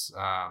shirts.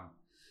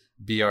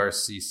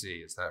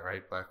 BRCC, is that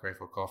right? Black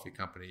Rifle Coffee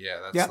Company.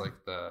 Yeah, that's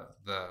like the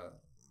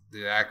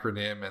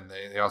acronym, and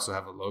they also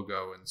have a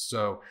logo. And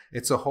so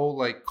it's a whole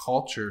like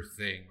culture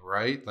thing,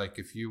 right? Like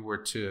if you were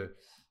to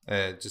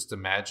just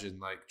imagine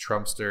like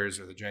Trumpsters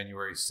or the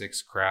January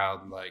 6th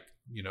crowd, like,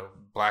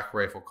 Black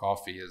Rifle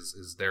Coffee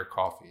is their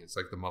coffee. It's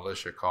like the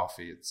militia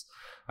coffee. It's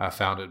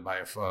founded by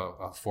a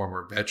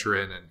former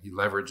veteran, and he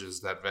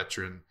leverages that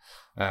veteran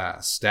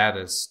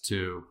status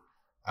to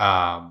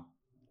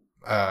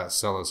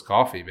sell his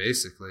coffee,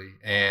 basically.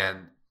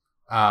 And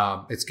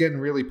it's getting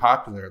really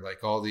popular.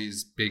 Like all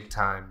these big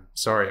time.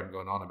 Sorry, I'm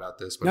going on about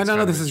this, but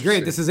no. This is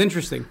great. This is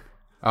interesting.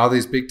 All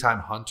these big time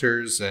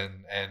hunters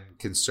and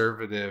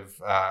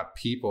conservative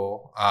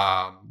people,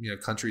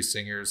 country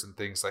singers and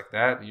things like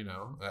that,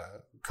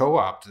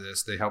 co-opt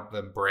this. They help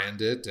them brand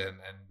it, and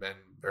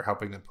they're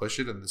helping them push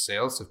it. And the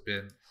sales have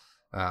been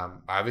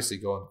obviously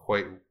going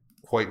quite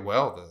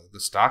well.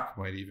 The stock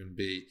might even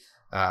be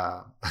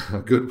a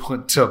good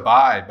one to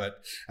buy.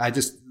 But I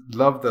just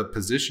love the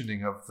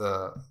positioning of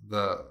the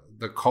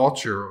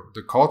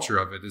culture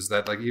of it is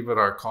that like even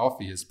our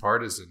coffee is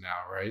partisan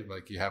now, right?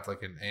 Like you have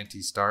like an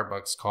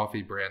anti-Starbucks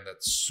coffee brand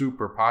that's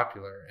super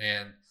popular.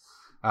 And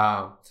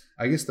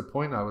I guess the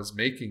point I was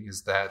making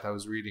is that I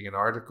was reading an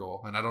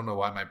article, and I don't know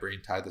why my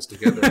brain tied this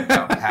together,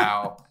 about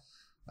how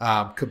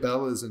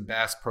Cabela's and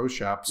Bass Pro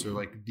Shops are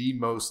like the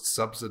most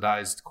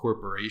subsidized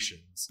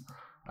corporations.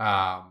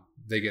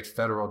 They get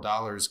federal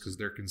dollars because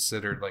they're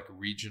considered like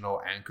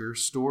regional anchor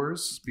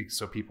stores.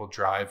 So people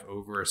drive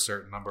over a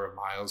certain number of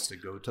miles to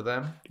go to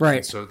them. Right.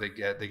 And so they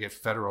get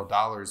federal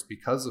dollars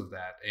because of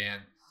that.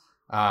 And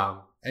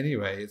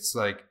anyway, it's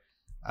like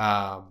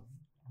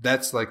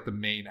that's like the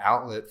main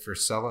outlet for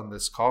selling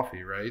this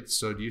coffee, right?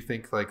 So do you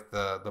think like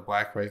the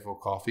Black Rifle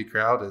Coffee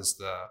crowd is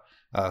the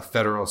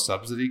federal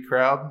subsidy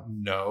crowd?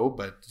 No,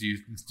 but do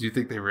you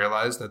think they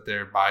realize that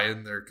they're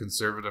buying their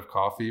conservative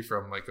coffee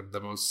from like the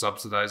most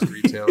subsidized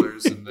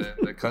retailers in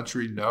the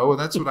country? No, and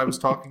that's what I was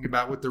talking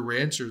about with the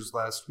ranchers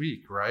last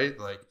week, right?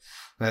 Like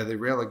they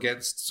rail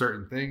against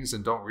certain things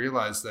and don't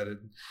realize that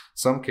in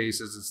some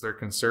cases it's their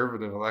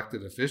conservative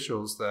elected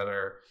officials that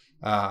are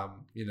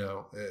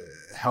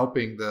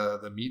helping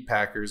the meat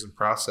packers and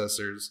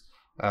processors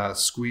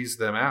squeeze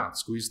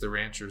the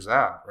ranchers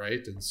out,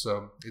 right? And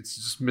so it's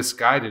just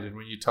misguided. And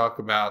when you talk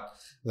about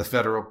the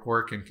federal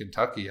pork in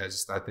Kentucky, I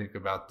think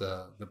about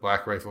the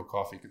Black Rifle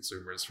Coffee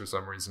consumers for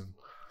some reason.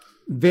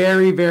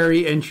 Very,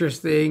 very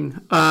interesting.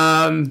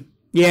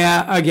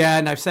 Yeah,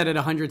 again, I've said it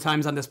 100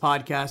 times on this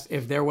podcast.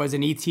 If there was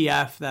an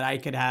ETF that I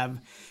could have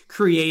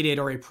created,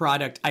 or a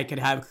product I could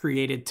have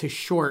created to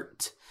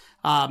short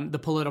the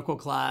political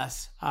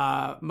class,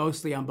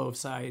 mostly on both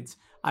sides,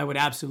 I would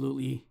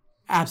absolutely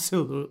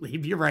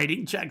be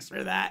writing checks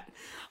for that.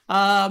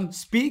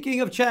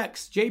 Speaking of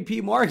checks,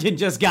 JP Morgan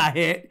just got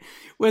hit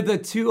with a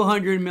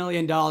 $200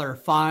 million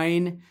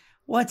fine.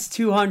 What's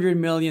 $200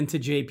 million to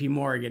JP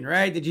Morgan,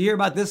 right? Did you hear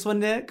about this one,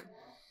 Nick?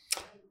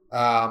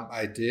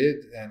 I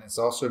did, and it's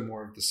also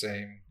more of the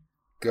same.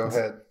 Go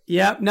ahead.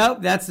 Yep. Nope.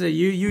 That's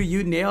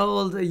you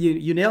nailed it.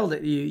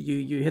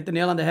 You hit the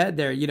nail on the head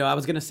there. I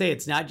was gonna say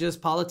it's not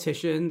just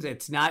politicians.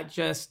 It's not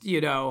just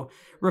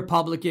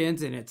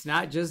Republicans, and it's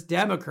not just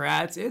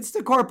Democrats. It's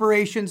the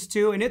corporations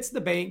too, and it's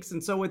the banks.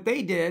 And so what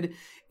they did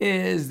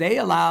is they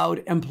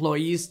allowed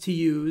employees to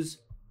use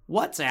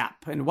WhatsApp.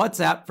 And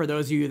WhatsApp, for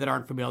those of you that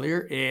aren't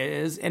familiar,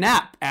 is an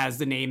app, as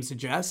the name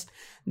suggests,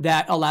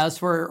 that allows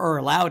for, or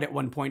allowed at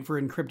one point,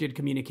 for encrypted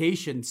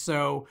communication.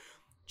 So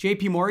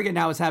JP Morgan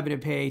now is having to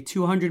pay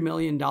 $200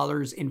 million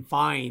in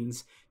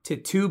fines to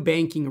two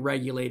banking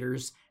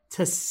regulators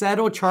to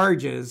settle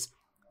charges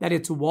that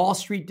its Wall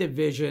Street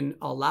division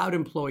allowed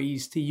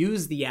employees to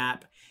use the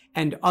app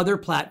and other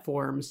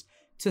platforms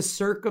to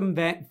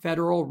circumvent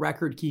federal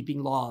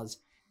record-keeping laws.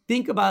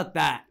 Think about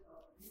that.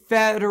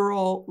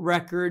 Federal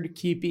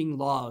record-keeping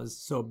laws.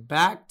 So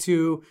back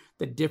to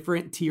the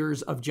different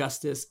tiers of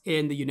justice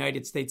in the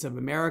United States of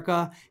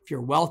America. If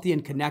you're wealthy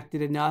and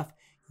connected enough,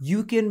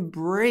 you can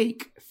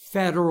break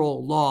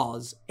federal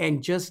laws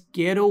and just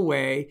get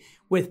away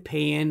with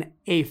paying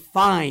a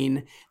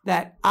fine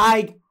that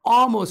I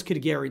almost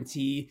could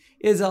guarantee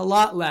is a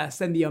lot less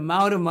than the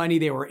amount of money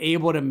they were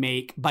able to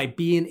make by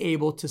being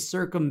able to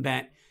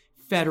circumvent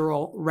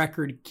federal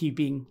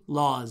record-keeping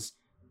laws.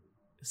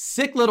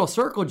 Sick little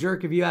circle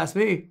jerk, if you ask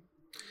me.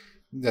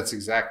 That's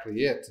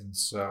exactly it. And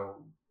so,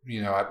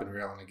 I've been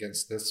railing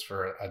against this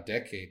for a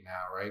decade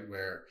now, right?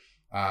 Where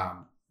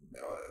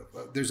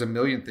there's a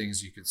million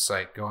things you could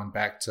cite, going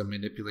back to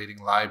manipulating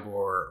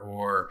LIBOR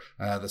or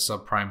the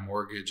subprime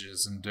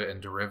mortgages and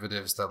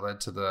derivatives that led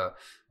to the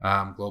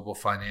global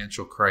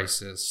financial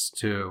crisis,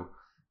 to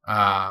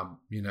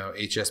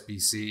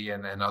HSBC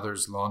and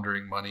others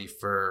laundering money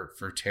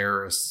for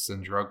terrorists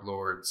and drug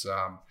lords,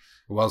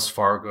 Wells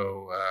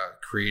Fargo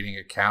creating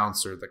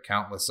accounts, or the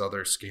countless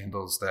other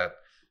scandals that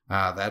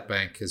that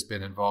bank has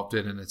been involved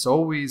in, and it's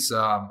always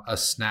a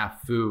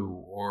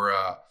snafu or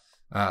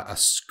a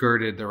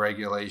skirted the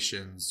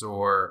regulations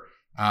or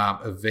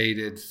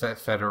evaded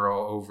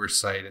federal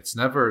oversight. It's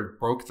never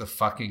broke the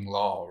fucking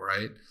law,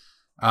 right?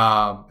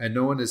 And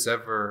no one is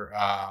ever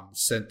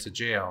sent to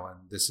jail.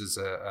 And this is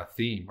a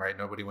theme, right?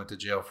 Nobody went to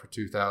jail for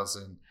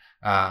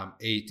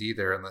 2008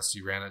 either, unless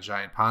you ran a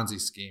giant Ponzi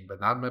scheme,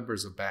 but not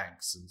members of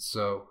banks. And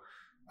so,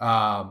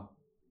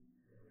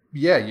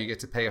 yeah, you get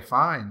to pay a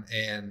fine.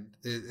 And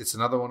it's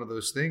another one of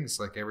those things,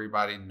 like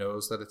everybody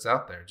knows that it's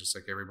out there, just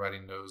like everybody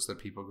knows that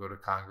people go to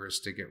Congress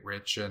to get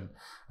rich and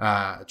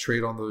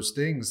trade on those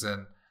things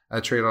and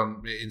trade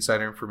on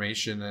insider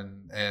information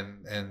and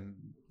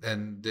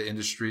the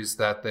industries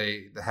that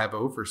they have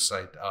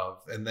oversight of.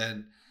 And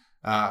then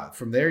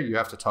from there, you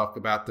have to talk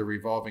about the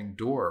revolving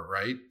door,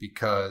 right?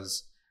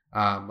 Because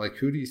like,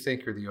 who do you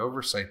think are the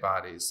oversight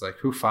bodies? Like,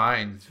 who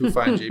fined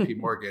JP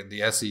Morgan?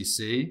 The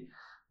SEC?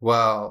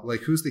 Well,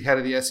 like, who's the head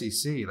of the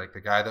SEC? Like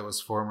the guy that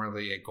was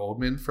formerly at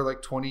Goldman for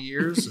like 20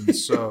 years. And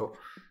so,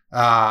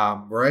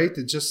 right.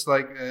 And just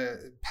like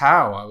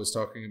Powell, I was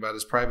talking about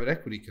his private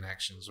equity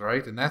connections,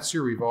 right? And that's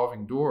your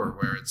revolving door,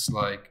 where it's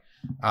like,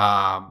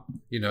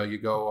 you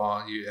go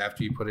on,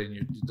 after you put in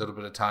your little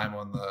bit of time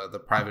on the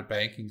private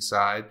banking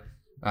side,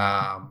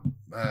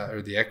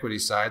 or the equity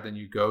side, then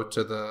you go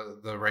to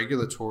the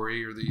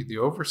regulatory or the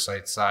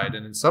oversight side.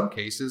 And in some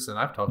cases, and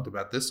I've talked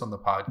about this on the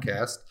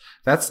podcast,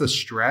 that's the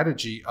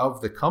strategy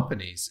of the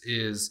companies,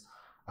 is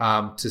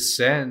to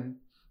send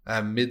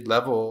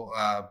mid-level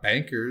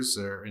bankers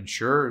or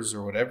insurers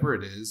or whatever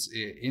it is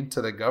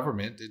into the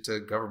government, into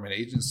government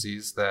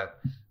agencies that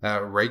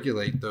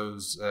regulate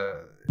those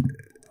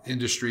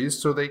industries,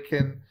 so they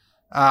can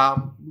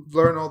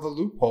learn all the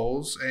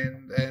loopholes,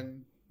 and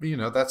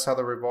that's how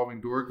the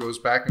revolving door goes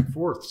back and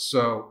forth.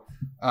 So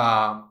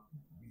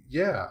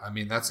yeah, I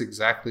mean, that's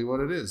exactly what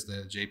it is.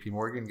 The JP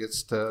Morgan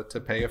gets to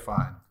pay a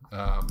fine,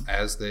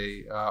 as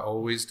they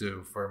always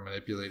do, for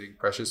manipulating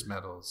precious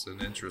metals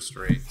and interest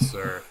rates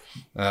or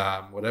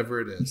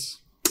whatever it is.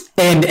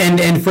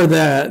 And for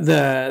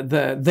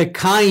the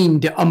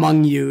kind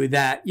among you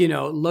that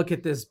look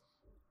at this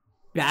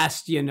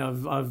bastion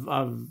of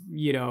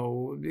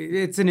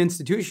it's an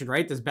institution,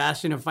 right? This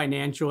bastion of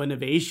financial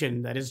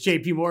innovation that is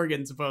JP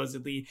Morgan,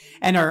 supposedly,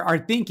 and are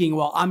thinking,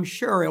 well, I'm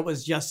sure it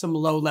was just some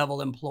low-level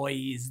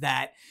employees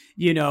that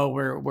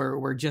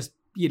were just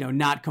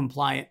not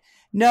compliant.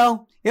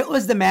 No, it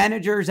was the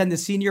managers and the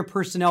senior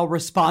personnel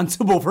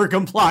responsible for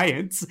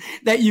compliance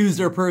that used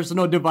their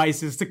personal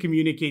devices to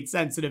communicate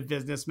sensitive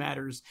business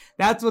matters.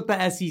 That's what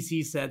the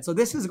SEC said. So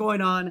this is going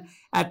on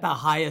at the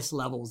highest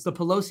levels. The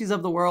Pelosi's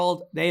of the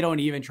world, they don't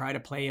even try to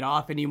play it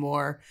off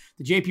anymore.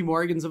 The JP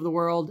Morgans of the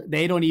world,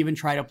 they don't even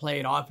try to play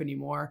it off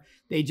anymore.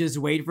 They just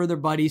wait for their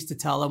buddies to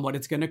tell them what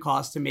it's going to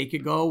cost to make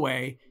it go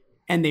away,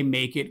 and they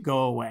make it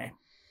go away.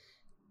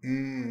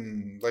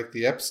 Like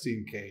the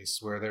Epstein case,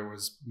 where there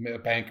was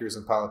bankers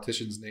and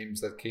politicians'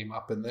 names that came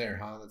up in there,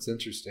 huh? That's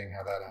interesting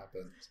how that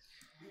happened.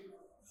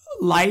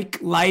 Like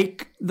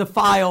the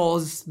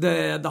files,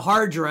 the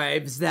hard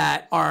drives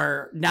that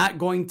are not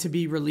going to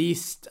be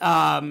released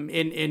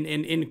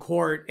in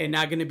court and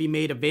not going to be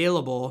made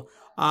available.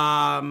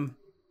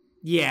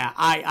 Yeah,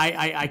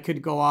 I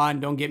could go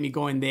on. Don't get me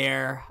going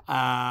there.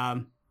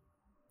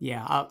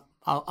 Yeah,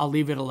 I'll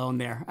leave it alone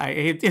there.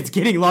 It's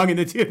getting long in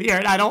the tooth here,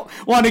 and I don't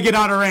want to get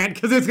on a rant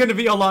because it's going to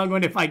be a long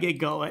one if I get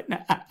going.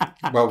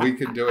 Well, we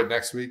can do it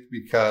next week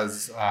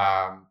because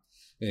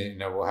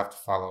we'll have to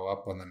follow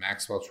up on the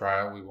Maxwell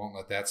trial. We won't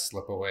let that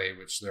slip away,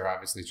 which they're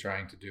obviously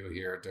trying to do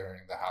here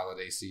during the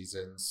holiday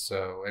season.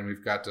 So, and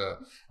we've got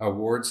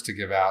awards to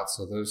give out.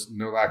 So there's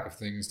no lack of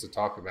things to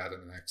talk about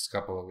in the next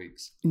couple of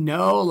weeks.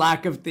 No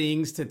lack of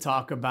things to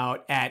talk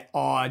about at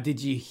all.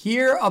 Did you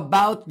hear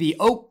about the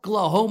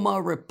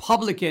Oklahoma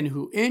Republican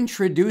who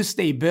introduced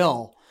a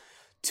bill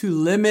to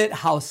limit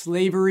how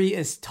slavery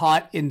is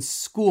taught in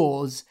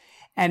schools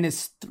and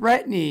is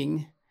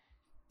threatening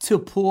to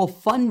pull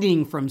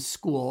funding from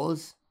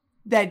schools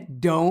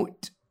that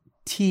don't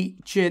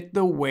teach it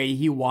the way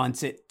he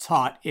wants it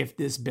taught if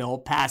this bill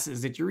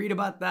passes? Did you read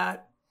about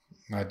that?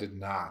 I did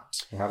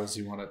not. How does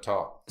he want it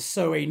taught?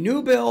 So a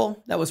new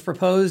bill that was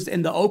proposed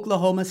in the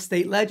Oklahoma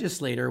state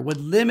legislature would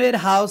limit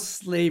how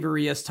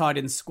slavery is taught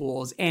in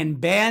schools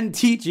and ban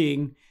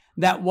teaching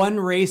that one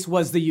race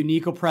was the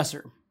unique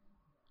oppressor.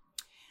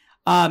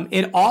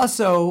 It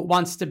also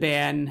wants to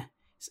ban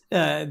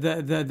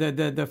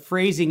the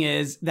phrasing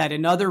is that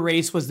another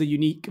race was the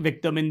unique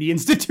victim in the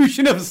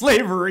institution of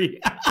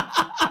slavery.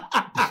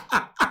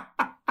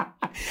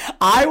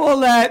 I will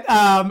let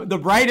the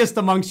brightest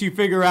amongst you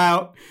figure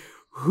out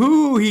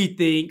who he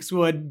thinks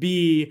would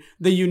be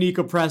the unique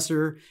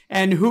oppressor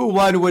and who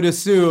one would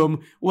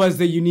assume was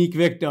the unique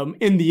victim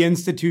in the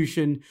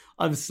institution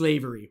of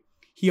slavery.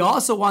 He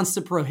also wants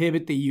to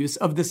prohibit the use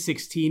of the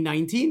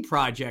 1619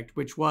 Project,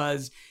 which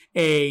was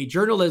a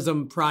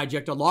journalism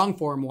project, a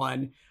long-form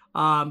one,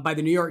 by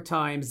the New York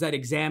Times that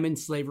examined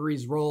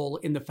slavery's role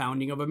in the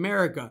founding of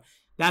America.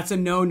 That's a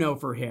no-no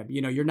for him.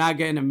 You're not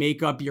going to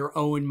make up your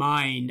own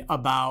mind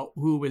about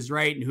who was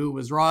right and who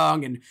was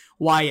wrong and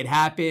why it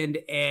happened.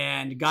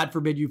 And God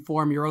forbid you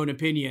form your own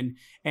opinion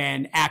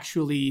and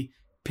actually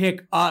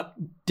pick up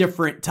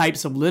different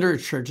types of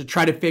literature to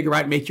try to figure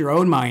out, make your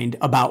own mind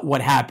about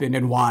what happened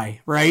and why,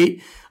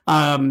 right?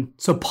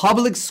 So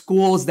public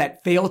schools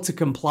that fail to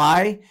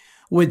comply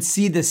would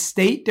see the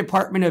State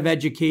Department of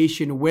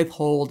Education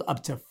withhold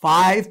up to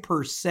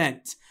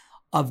 5%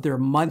 of their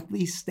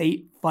monthly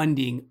state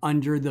funding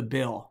under the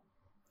bill.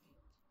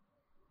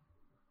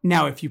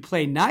 Now, if you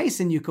play nice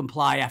and you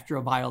comply after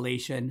a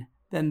violation,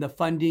 then the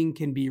funding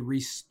can be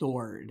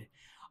restored.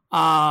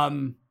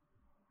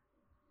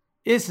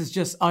 This is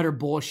just utter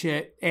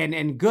bullshit,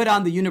 and good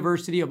on the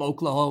University of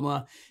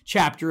Oklahoma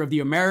chapter of the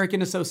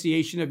American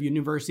Association of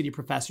University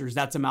Professors.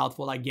 That's a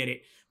mouthful, I get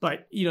it.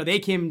 But, they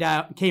came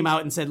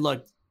out and said,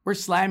 look, we're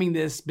slamming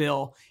this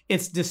bill.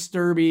 It's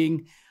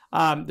disturbing.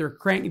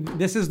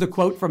 This is the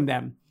quote from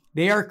them.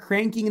 They are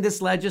cranking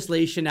this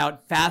legislation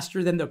out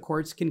faster than the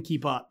courts can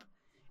keep up.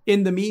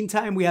 In the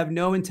meantime, we have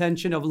no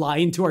intention of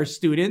lying to our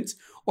students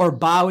or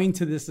bowing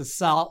to this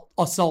assault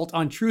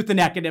on truth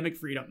and academic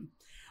freedom.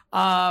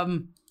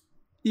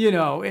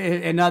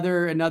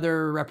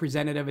 Another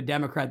representative, a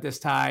Democrat this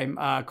time,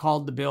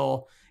 called the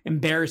bill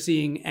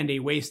embarrassing and a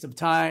waste of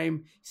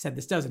time. He said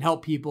this doesn't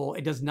help people.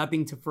 It does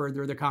nothing to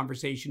further the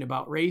conversation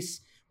about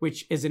race,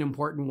 which is an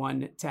important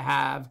one to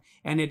have,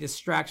 and it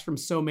distracts from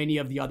so many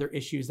of the other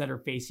issues that are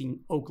facing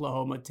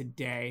Oklahoma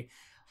today.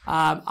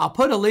 I'll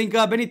put a link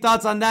up. Any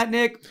thoughts on that,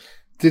 Nick?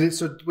 Did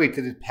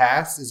it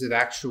pass? Is it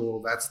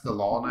actual? That's the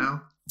law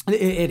now?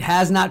 It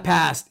has not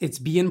passed. It's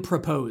being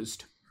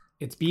proposed.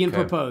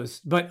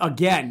 Proposed. But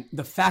again,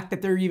 the fact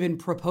that they're even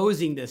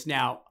proposing this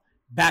now,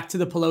 back to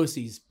the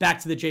Pelosi's, back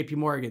to the JP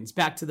Morgans,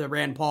 back to the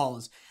Rand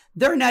Pauls,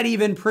 they're not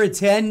even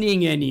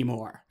pretending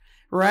anymore,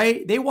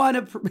 right? They want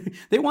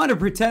to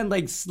pretend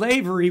like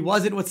slavery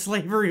wasn't what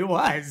slavery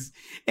was.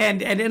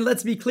 And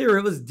let's be clear,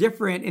 it was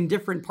different in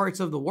different parts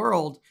of the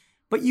world.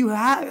 But you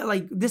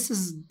have, this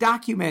is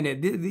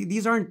documented.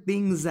 These aren't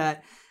things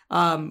that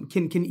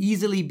can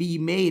easily be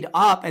made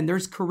up. And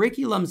there's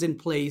curriculums in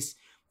place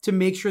to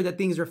make sure that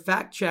things are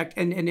fact checked,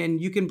 and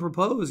you can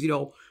propose,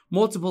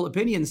 multiple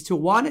opinions. To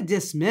want to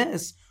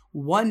dismiss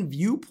one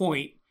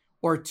viewpoint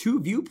or two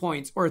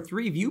viewpoints or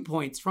three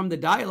viewpoints from the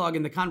dialogue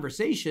and the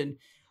conversation,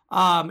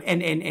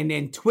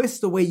 and twist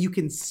the way you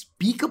can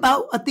speak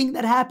about a thing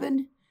that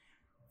happened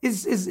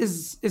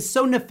is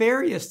so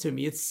nefarious to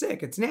me. It's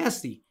sick. It's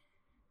nasty.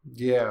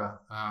 Yeah,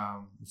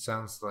 it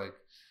sounds like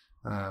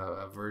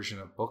a version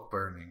of book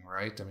burning,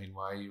 right? I mean,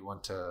 why you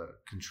want to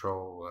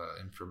control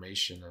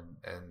information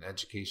and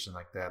education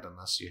like that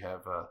unless you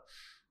have a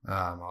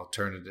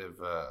alternative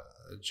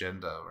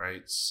agenda,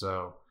 right?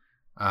 So,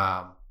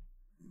 how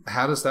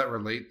does that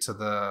relate to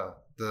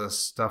the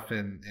stuff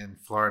in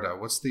Florida?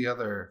 What's the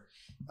other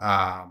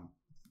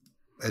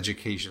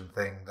education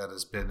thing that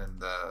has been in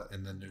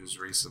the news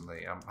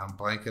recently? I'm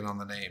blanking on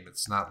the name.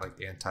 It's not like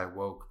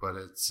anti-woke, but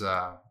it's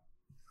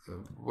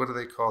what do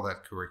they call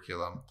that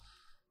curriculum?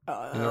 You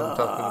know what I'm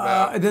talking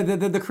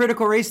about? The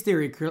critical race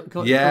theory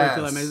curriculum.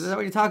 Is that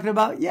what you're talking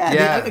about? Yeah.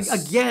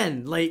 Yes.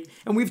 Again,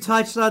 and we've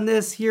touched on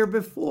this here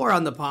before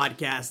on the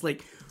podcast.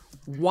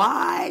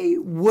 Why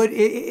would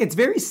it's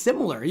very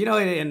similar,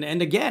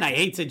 and again, I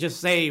hate to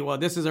just say, well,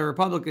 this is a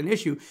Republican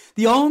issue.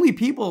 The only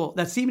people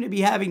that seem to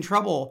be having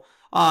trouble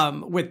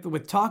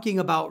with talking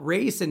about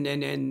race and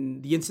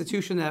the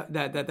institution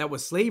that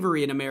was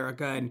slavery in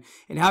America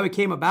and how it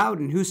came about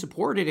and who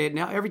supported it and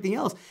how everything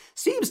else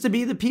seems to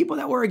be the people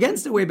that were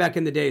against it way back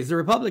in the days, the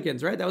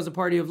Republicans, right? That was the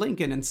party of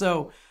Lincoln. And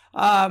so,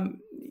 Governor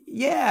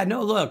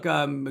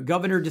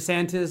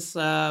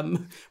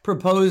DeSantis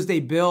proposed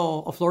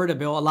a Florida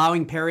bill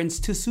allowing parents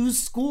to sue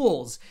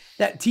schools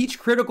that teach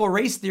critical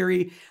race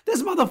theory.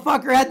 This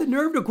motherfucker had the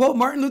nerve to quote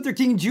Martin Luther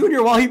King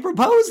Jr. while he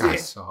proposed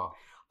it.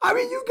 I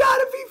mean, you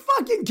gotta be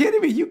fucking kidding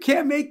me. You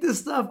can't make this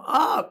stuff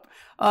up.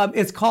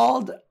 It's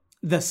called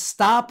the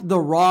Stop the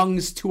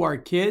Wrongs to Our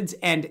Kids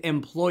and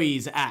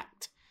Employees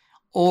Act,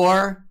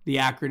 or the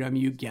acronym,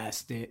 you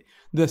guessed it,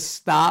 the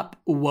Stop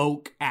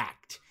Woke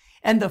Act.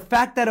 And the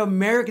fact that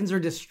Americans are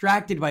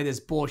distracted by this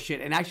bullshit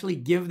and actually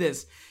give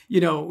this,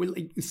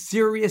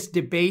 serious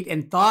debate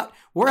and thought,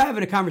 we're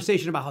having a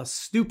conversation about how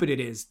stupid it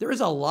is.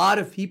 There's a lot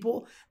of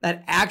people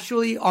that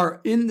actually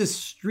are in the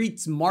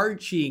streets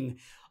marching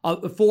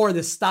for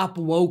the Stop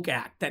Woke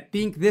Act that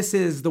think this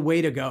is the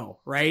way to go,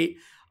 right?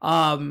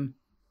 And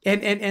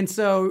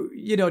so,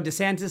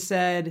 DeSantis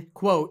said,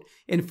 quote,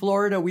 in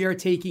Florida, we are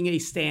taking a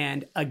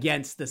stand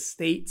against the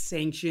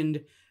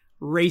state-sanctioned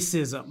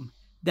racism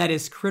that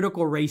is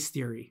critical race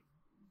theory.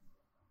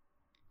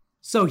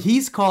 So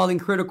he's calling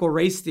critical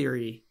race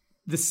theory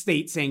the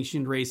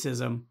state-sanctioned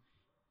racism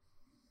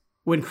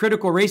when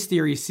critical race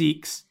theory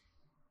seeks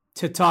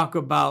to talk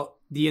about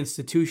the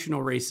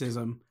institutional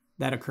racism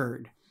that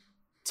occurred.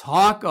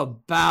 Talk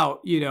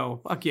about,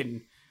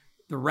 fucking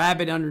the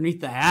rabbit underneath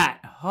the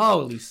hat.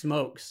 Holy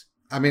smokes.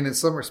 I mean, in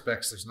some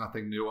respects, there's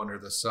nothing new under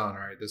the sun,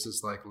 right? This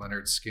is like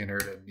Leonard Skinner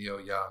and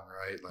Neil Young,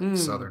 right? Like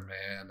Southern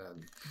Man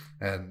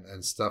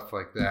and stuff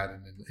like that.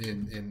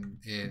 And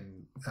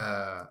in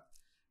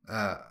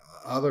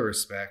other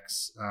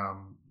respects,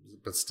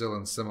 but still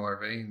in similar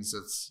veins,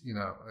 it's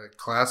a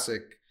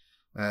classic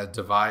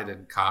divide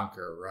and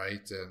conquer,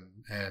 right?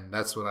 And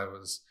that's what I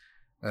was,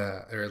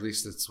 or at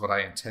least it's what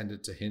I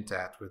intended to hint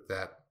at with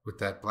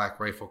that Black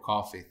Rifle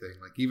Coffee thing.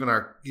 Like even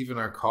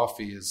our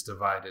coffee is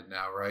divided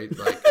now, right?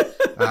 Like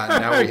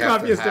now we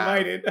have to have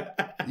divided.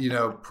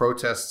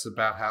 Protests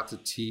about how to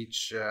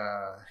teach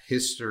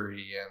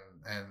history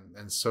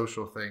and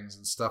social things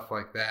and stuff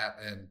like that.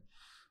 And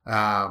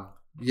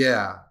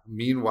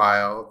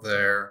meanwhile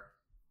they're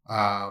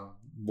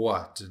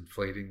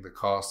inflating the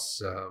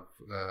costs of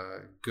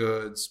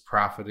goods,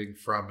 profiting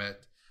from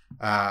it,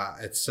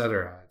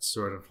 etc. It's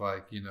sort of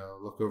like,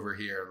 look over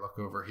here.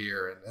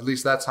 And at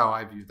least that's how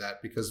I view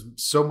that, because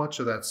so much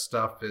of that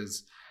stuff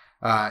is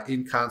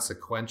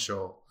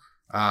inconsequential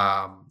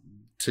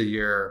to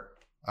your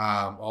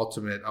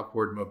ultimate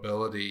upward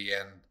mobility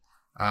and,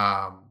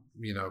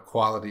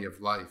 quality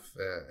of life,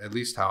 at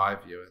least how I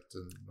view it.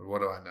 And what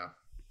do I know?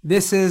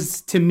 This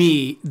is, to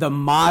me, the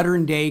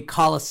modern day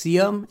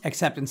Colosseum,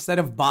 except instead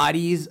of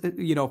bodies,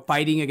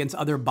 fighting against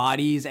other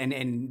bodies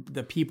and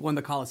the people in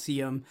the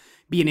Colosseum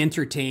being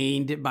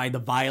entertained by the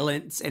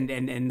violence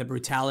and the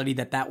brutality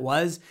that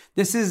was.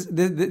 This is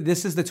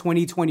the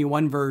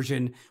 2021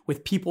 version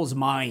with people's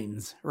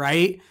minds,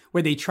 right?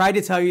 Where they try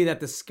to tell you that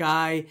the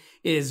sky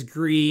is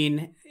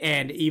green,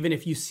 and even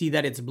if you see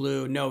that it's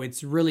blue, no,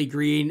 it's really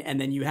green.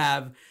 And then you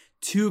have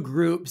two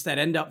groups that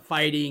end up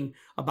fighting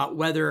about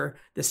whether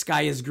the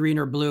sky is green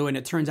or blue, and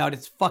it turns out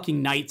it's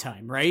fucking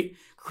nighttime, right?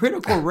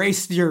 Critical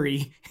race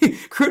theory,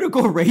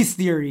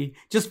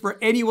 just for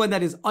anyone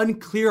that is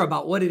unclear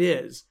about what it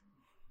is.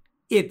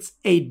 It's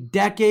a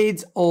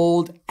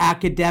decades-old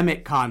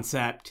academic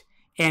concept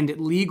and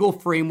legal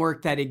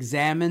framework that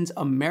examines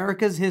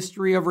America's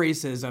history of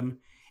racism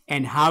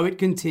and how it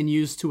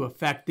continues to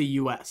affect the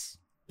U.S.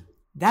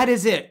 That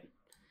is it.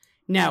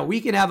 Now,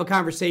 we can have a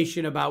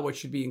conversation about what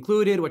should be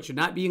included, what should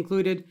not be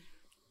included.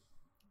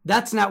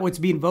 That's not what's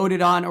being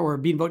voted on or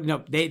being voted.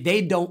 No,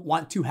 they don't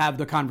want to have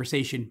the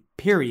conversation,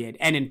 period.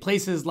 And in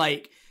places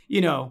like,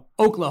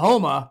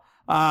 Oklahoma,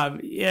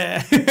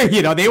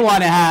 they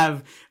want to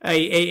have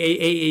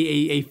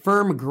a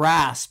firm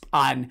grasp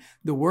on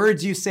the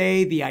words you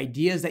say, the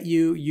ideas that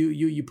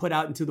you put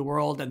out into the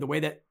world, and the way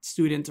that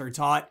students are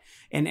taught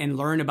and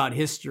learn about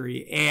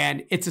history.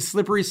 And it's a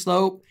slippery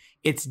slope.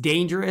 It's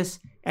dangerous.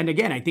 And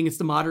again, I think it's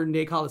the modern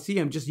day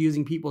Coliseum, just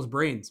using people's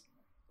brains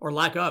or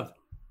lack of.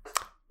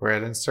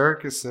 Bread and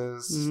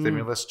circuses,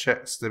 stimulus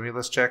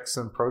checks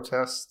and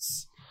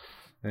protests.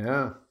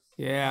 Yeah.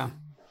 Yeah.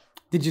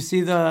 Did you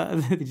see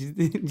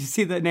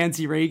the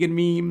Nancy Reagan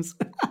memes?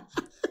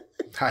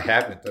 I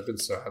haven't. I've been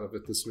so out of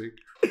it this week.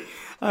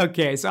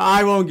 Okay, so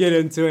I won't get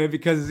into it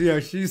because,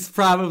 she's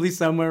probably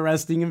somewhere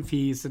resting in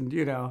peace, and,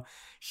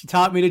 she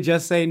taught me to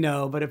just say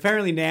no, but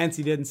apparently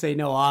Nancy didn't say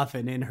no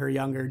often in her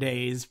younger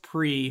days,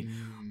 pre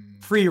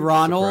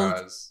Ronald.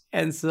 Surprise.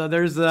 And so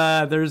there's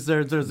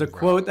a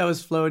quote that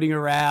was floating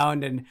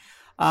around, and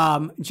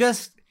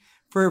just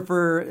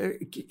for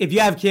if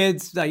you have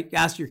kids, like,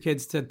 ask your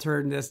kids to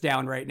turn this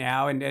down right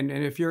now, and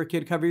if you're a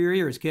kid, cover your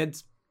ears,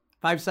 kids.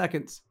 5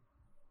 seconds.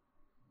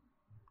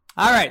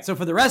 All right, so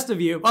for the rest of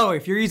you,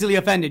 if you're easily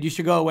offended, you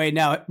should go away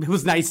now. It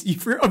was nice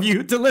of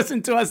you to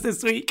listen to us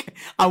this week.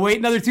 I'll wait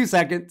another 2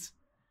 seconds.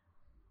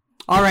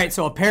 All right,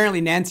 so apparently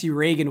Nancy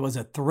Reagan was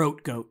a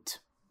throat goat.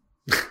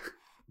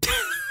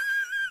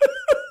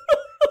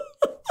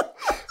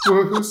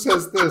 Who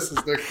says this?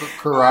 Is there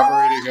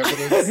corroborating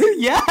evidence?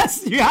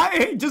 Yes,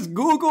 just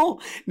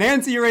Google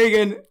Nancy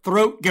Reagan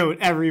throat goat,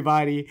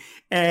 everybody,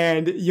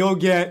 and you'll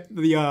get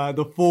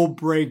the full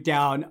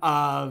breakdown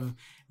of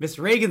Miss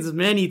Reagan's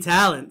many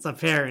talents.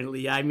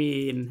 Apparently, I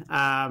mean,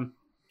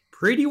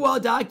 pretty well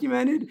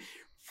documented,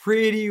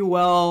 pretty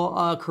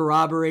well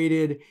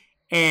corroborated.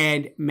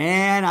 And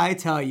man, I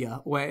tell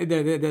you,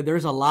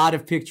 there's a lot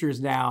of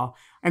pictures now.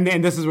 And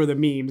then this is where the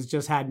memes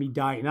just had me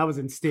dying. I was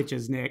in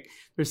stitches, Nick.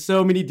 There's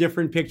so many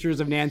different pictures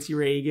of Nancy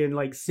Reagan,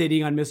 like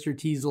sitting on Mr.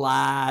 T's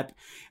lap,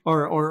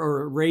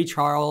 or Ray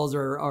Charles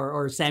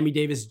or Sammy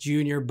Davis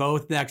Jr.,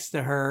 both next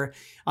to her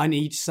on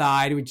each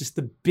side with just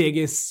the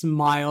biggest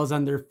smiles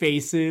on their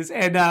faces.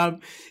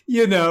 And,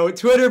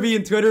 Twitter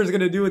being Twitter is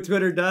going to do what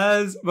Twitter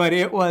does, but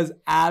it was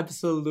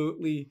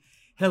absolutely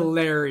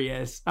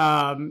hilarious.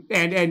 So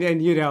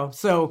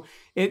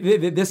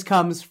this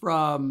comes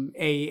from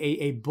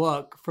a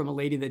book from a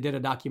lady that did a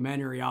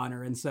documentary on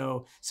her. And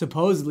so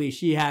supposedly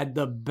she had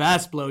the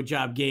best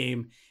blowjob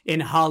game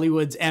in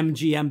Hollywood's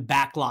MGM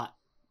backlot.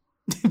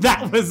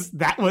 that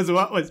was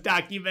what was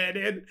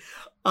documented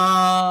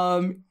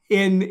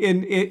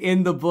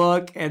in the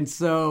book. And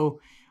so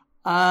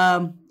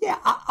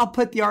I'll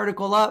put the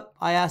article up.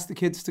 I asked the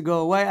kids to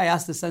go away. I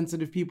asked the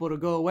sensitive people to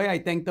go away. I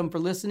thanked them for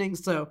listening.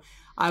 So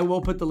I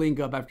will put the link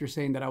up after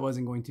saying that I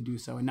wasn't going to do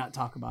so and not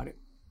talk about it.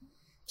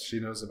 She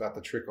knows about the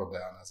trickle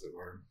down, as it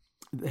were.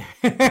 The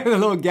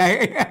little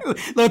gag,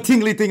 little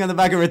tingly thing on the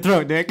back of her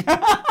throat, Nick.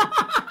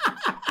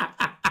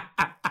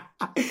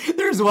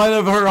 There's one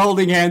of her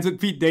holding hands with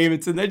Pete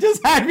Davidson that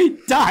just had me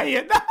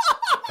dying.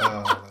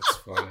 Oh, that's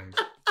funny.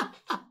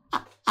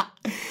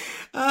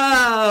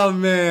 Oh,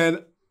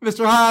 man.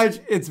 Mr. Hodge,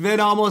 it's been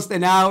almost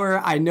an hour.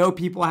 I know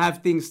people have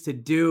things to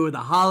do. The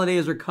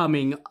holidays are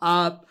coming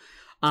up.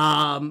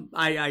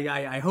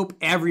 I hope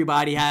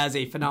everybody has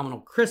a phenomenal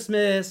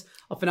Christmas,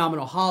 a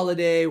phenomenal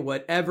holiday,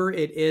 whatever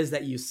it is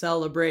that you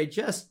celebrate.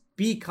 Just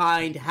be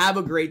kind. Have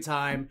a great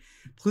time.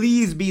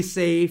 Please be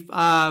safe.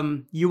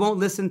 You won't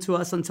listen to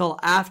us until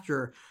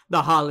after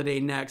the holiday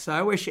next. So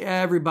I wish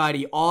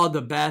everybody all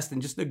the best and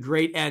just a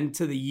great end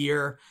to the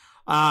year.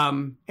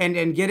 And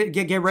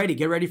get ready.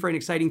 Get ready for an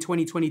exciting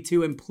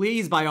 2022. And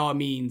please, by all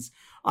means,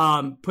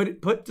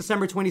 put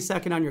December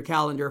 22nd on your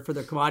calendar for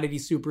the Commodity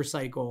Super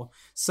Cycle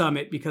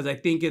Summit, because I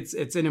think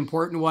it's an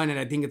important one, and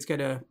I think it's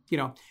gonna,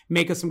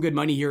 make us some good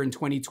money here in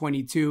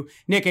 2022.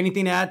 Nick,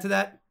 anything to add to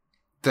that?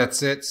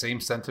 That's it. Same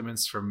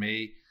sentiments from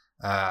me.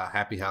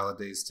 Happy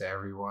holidays to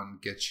everyone.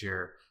 Get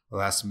your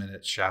last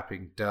minute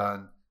shopping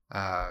done.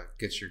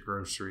 Get your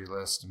grocery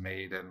list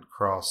made and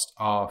crossed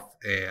off,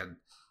 and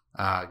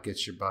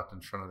get your butt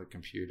in front of the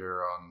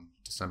computer on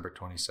December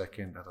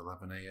 22nd at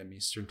 11 a.m.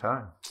 Eastern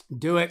Time.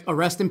 Do it. A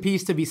rest in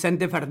peace to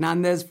Vicente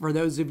Fernandez. For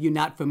those of you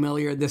not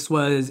familiar, this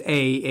was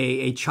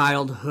a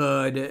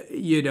childhood,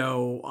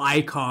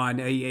 icon,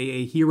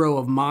 a hero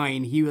of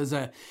mine. He was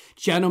a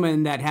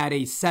gentleman that had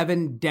a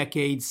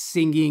 7-decade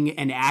singing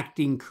and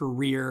acting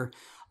career.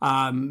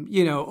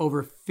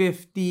 Over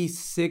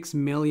 56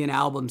 million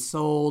albums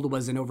sold,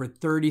 was in over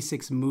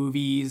 36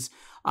 movies.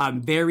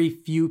 Very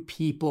few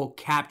people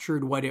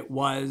captured what it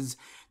was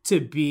to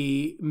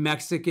be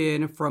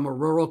Mexican from a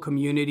rural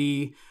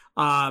community,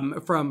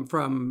 from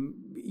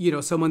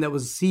someone that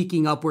was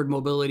seeking upward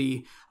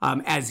mobility,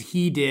 as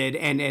he did.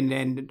 And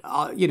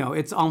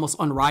it's almost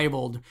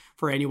unrivaled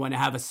for anyone to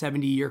have a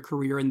 70-year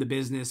career in the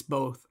business,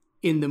 both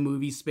in the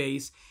movie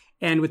space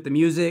and with the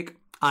music.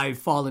 I've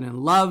fallen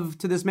in love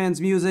to this man's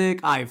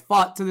music. I've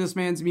fought to this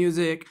man's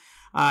music.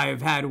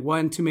 I've had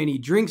one too many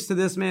drinks to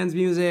this man's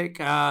music.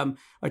 A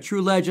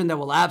true legend that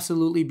will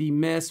absolutely be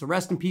missed. So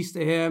rest in peace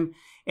to him.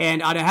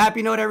 And on a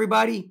happy note,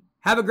 everybody,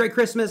 have a great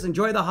Christmas.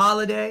 Enjoy the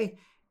holiday.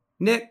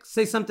 Nick,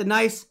 say something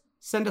nice.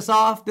 Send us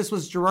off. This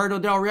was Gerardo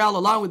Del Real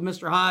along with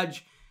Mr.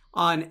 Hodge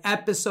on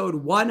episode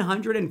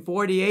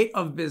 148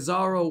 of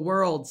Bizarro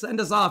World. Send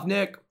us off,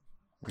 Nick.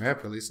 Yeah,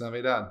 Feliz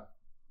Navidad.